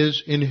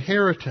his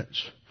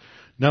inheritance.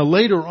 Now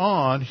later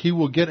on, he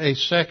will get a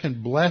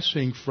second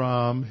blessing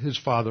from his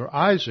father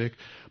Isaac,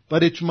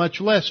 but it's much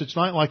less. It's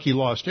not like he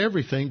lost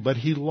everything, but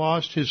he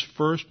lost his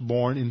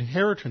firstborn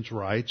inheritance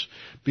rights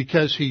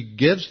because he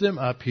gives them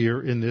up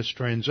here in this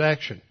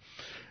transaction.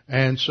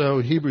 And so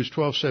Hebrews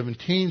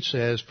 12:17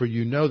 says, "For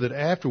you know that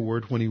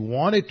afterward, when he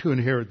wanted to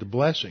inherit the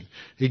blessing,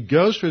 he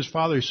goes to his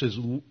father, he says,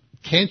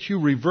 'Can't you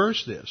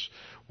reverse this?'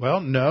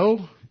 Well,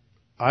 no.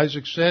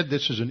 Isaac said,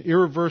 this is an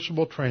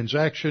irreversible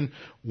transaction.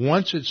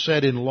 Once it's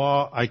set in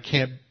law, I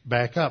can't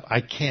back up.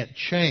 I can't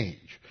change.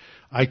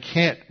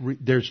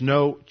 There's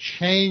no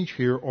change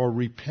here or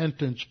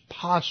repentance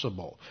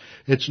possible."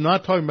 It's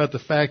not talking about the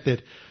fact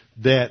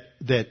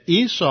that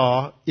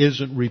Esau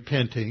isn't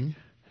repenting.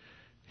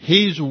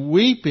 He's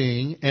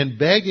weeping and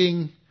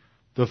begging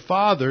his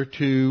father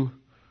to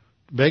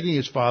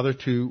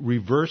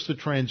reverse the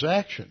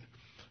transaction.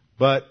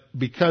 But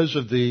because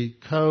of the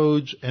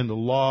codes and the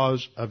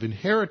laws of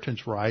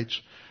inheritance rights,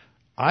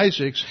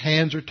 Isaac's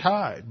hands are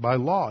tied by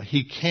law.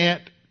 He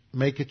can't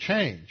make a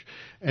change.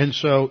 And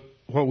so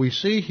what we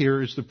see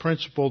here is the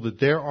principle that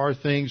there are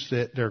things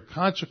that there are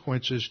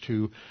consequences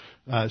to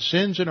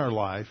sins in our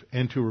life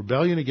and to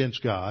rebellion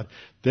against God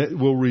that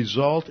will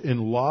result in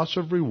loss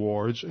of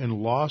rewards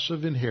and loss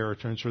of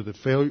inheritance, or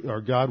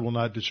or God will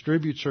not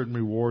distribute certain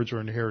rewards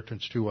or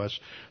inheritance to us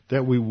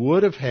that we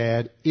would have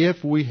had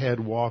if we had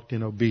walked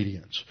in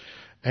obedience.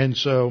 And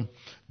so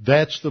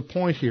that's the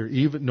point here.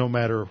 Even no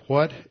matter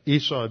what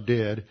Esau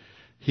did,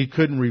 he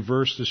couldn't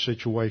reverse the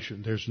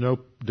situation. There's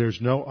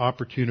no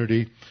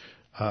opportunity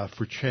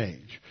for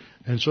change.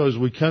 And so as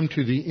we come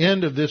to the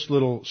end of this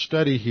little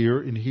study here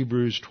in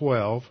Hebrews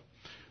 12,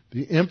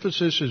 the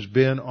emphasis has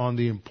been on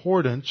the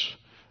importance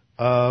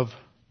of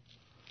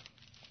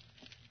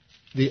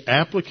the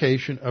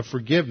application of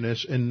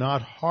forgiveness and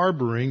not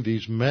harboring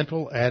these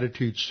mental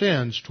attitude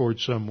sins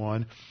towards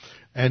someone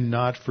and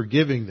not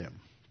forgiving them.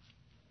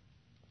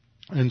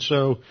 And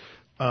so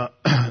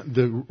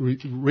the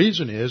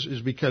reason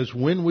is because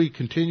when we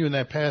continue in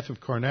that path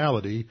of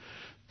carnality,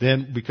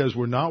 then because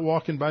we're not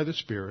walking by the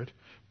Spirit,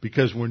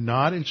 because we're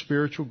not in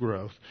spiritual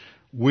growth,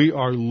 we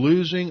are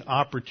losing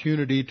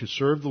opportunity to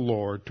serve the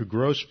Lord, to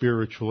grow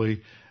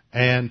spiritually,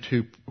 and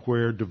to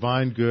where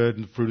divine good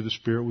and the fruit of the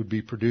Spirit would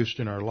be produced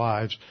in our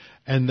lives.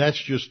 And that's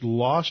just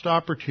lost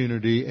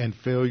opportunity and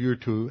failure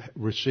to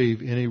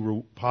receive any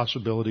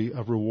possibility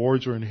of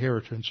rewards or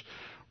inheritance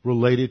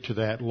related to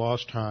that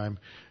lost time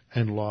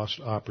and lost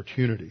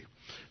opportunity.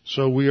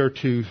 So we are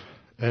to,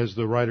 as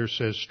the writer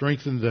says,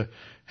 strengthen the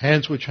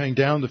hands which hang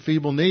down, the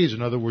feeble knees.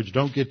 In other words,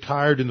 don't get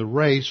tired in the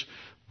race,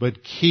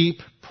 but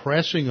keep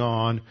pressing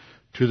on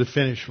to the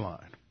finish line.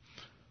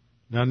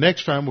 Now,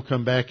 next time we'll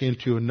come back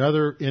into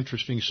another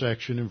interesting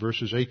section in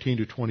verses 18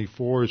 to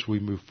 24 as we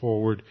move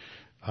forward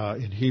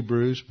in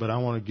Hebrews. But I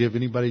want to give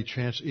anybody a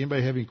chance.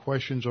 Anybody have any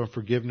questions on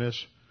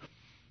forgiveness?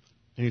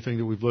 Anything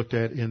that we've looked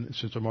at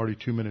since I'm already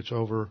 2 minutes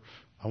over?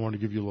 I want to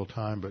give you a little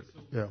time, but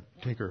yeah,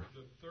 Tinker.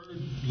 The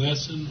third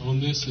lesson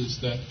on this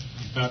is that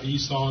about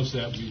Esau is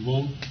that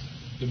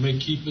it may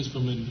keep us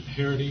from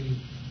inheriting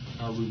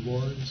our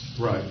rewards.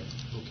 Right.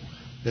 Okay.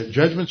 The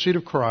judgment seat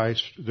of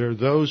Christ, there are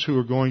those who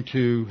are going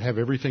to have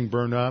everything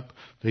burned up.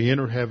 They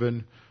enter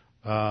heaven,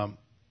 and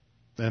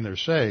they're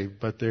saved,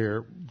 but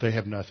they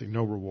have nothing,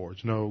 no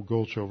rewards, no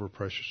gold, silver,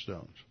 precious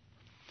stones.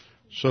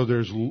 So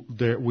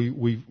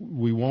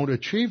we won't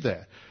achieve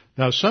that.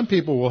 Now, some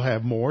people will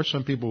have more,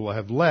 some people will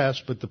have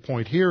less, but the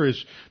point here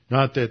is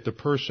not that the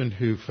person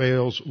who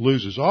fails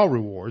loses all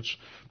rewards,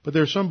 but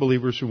there are some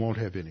believers who won't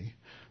have any.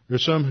 There are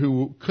some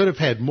who could have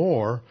had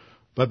more,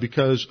 but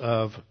because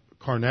of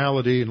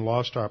carnality and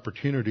lost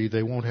opportunity,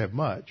 they won't have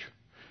much.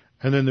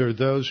 And then there are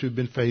those who've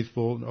been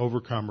faithful and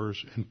overcomers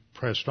and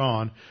pressed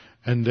on,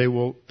 and they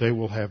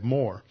will have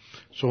more.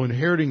 So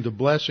inheriting the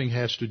blessing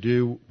has to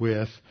do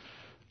with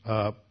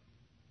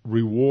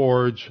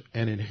rewards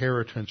and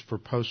inheritance for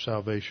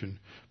post-salvation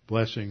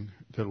blessing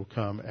that will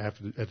come at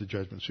the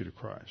judgment seat of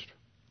Christ.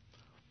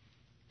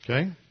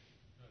 Okay?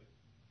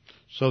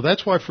 So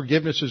that's why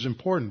forgiveness is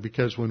important,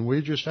 because when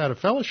we're just out of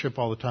fellowship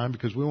all the time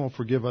because we won't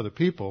forgive other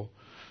people,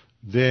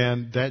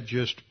 then that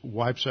just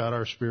wipes out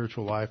our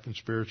spiritual life and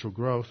spiritual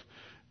growth.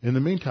 In the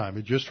meantime,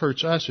 it just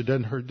hurts us. It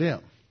doesn't hurt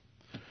them.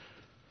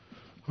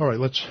 All right,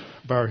 let's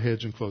bow our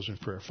heads and close in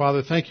prayer.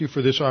 Father, thank you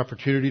for this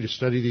opportunity to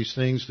study these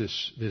things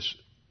this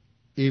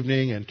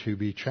evening and to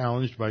be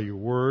challenged by your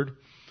word.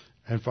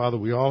 And Father,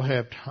 we all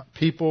have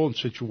people and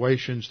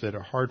situations that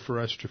are hard for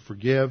us to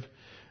forgive,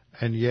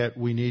 and yet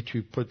we need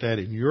to put that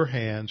in your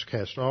hands,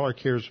 cast all our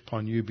cares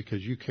upon you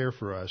because you care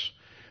for us.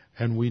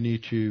 And we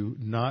need to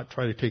not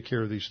try to take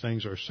care of these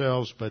things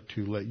ourselves, but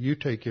to let you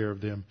take care of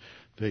them,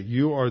 that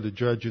you are the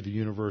judge of the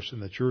universe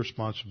and that's your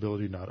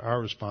responsibility, not our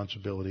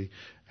responsibility.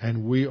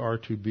 And we are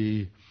to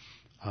be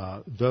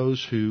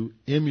those who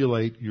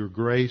emulate your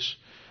grace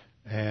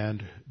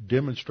and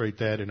demonstrate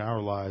that in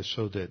our lives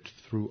so that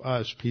through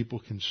us people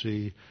can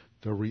see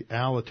the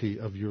reality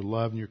of your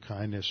love and your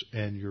kindness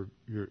and your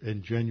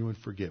genuine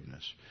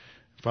forgiveness.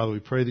 Father, we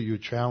pray that you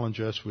would challenge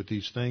us with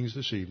these things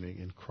this evening.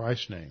 In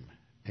Christ's name,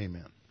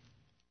 amen.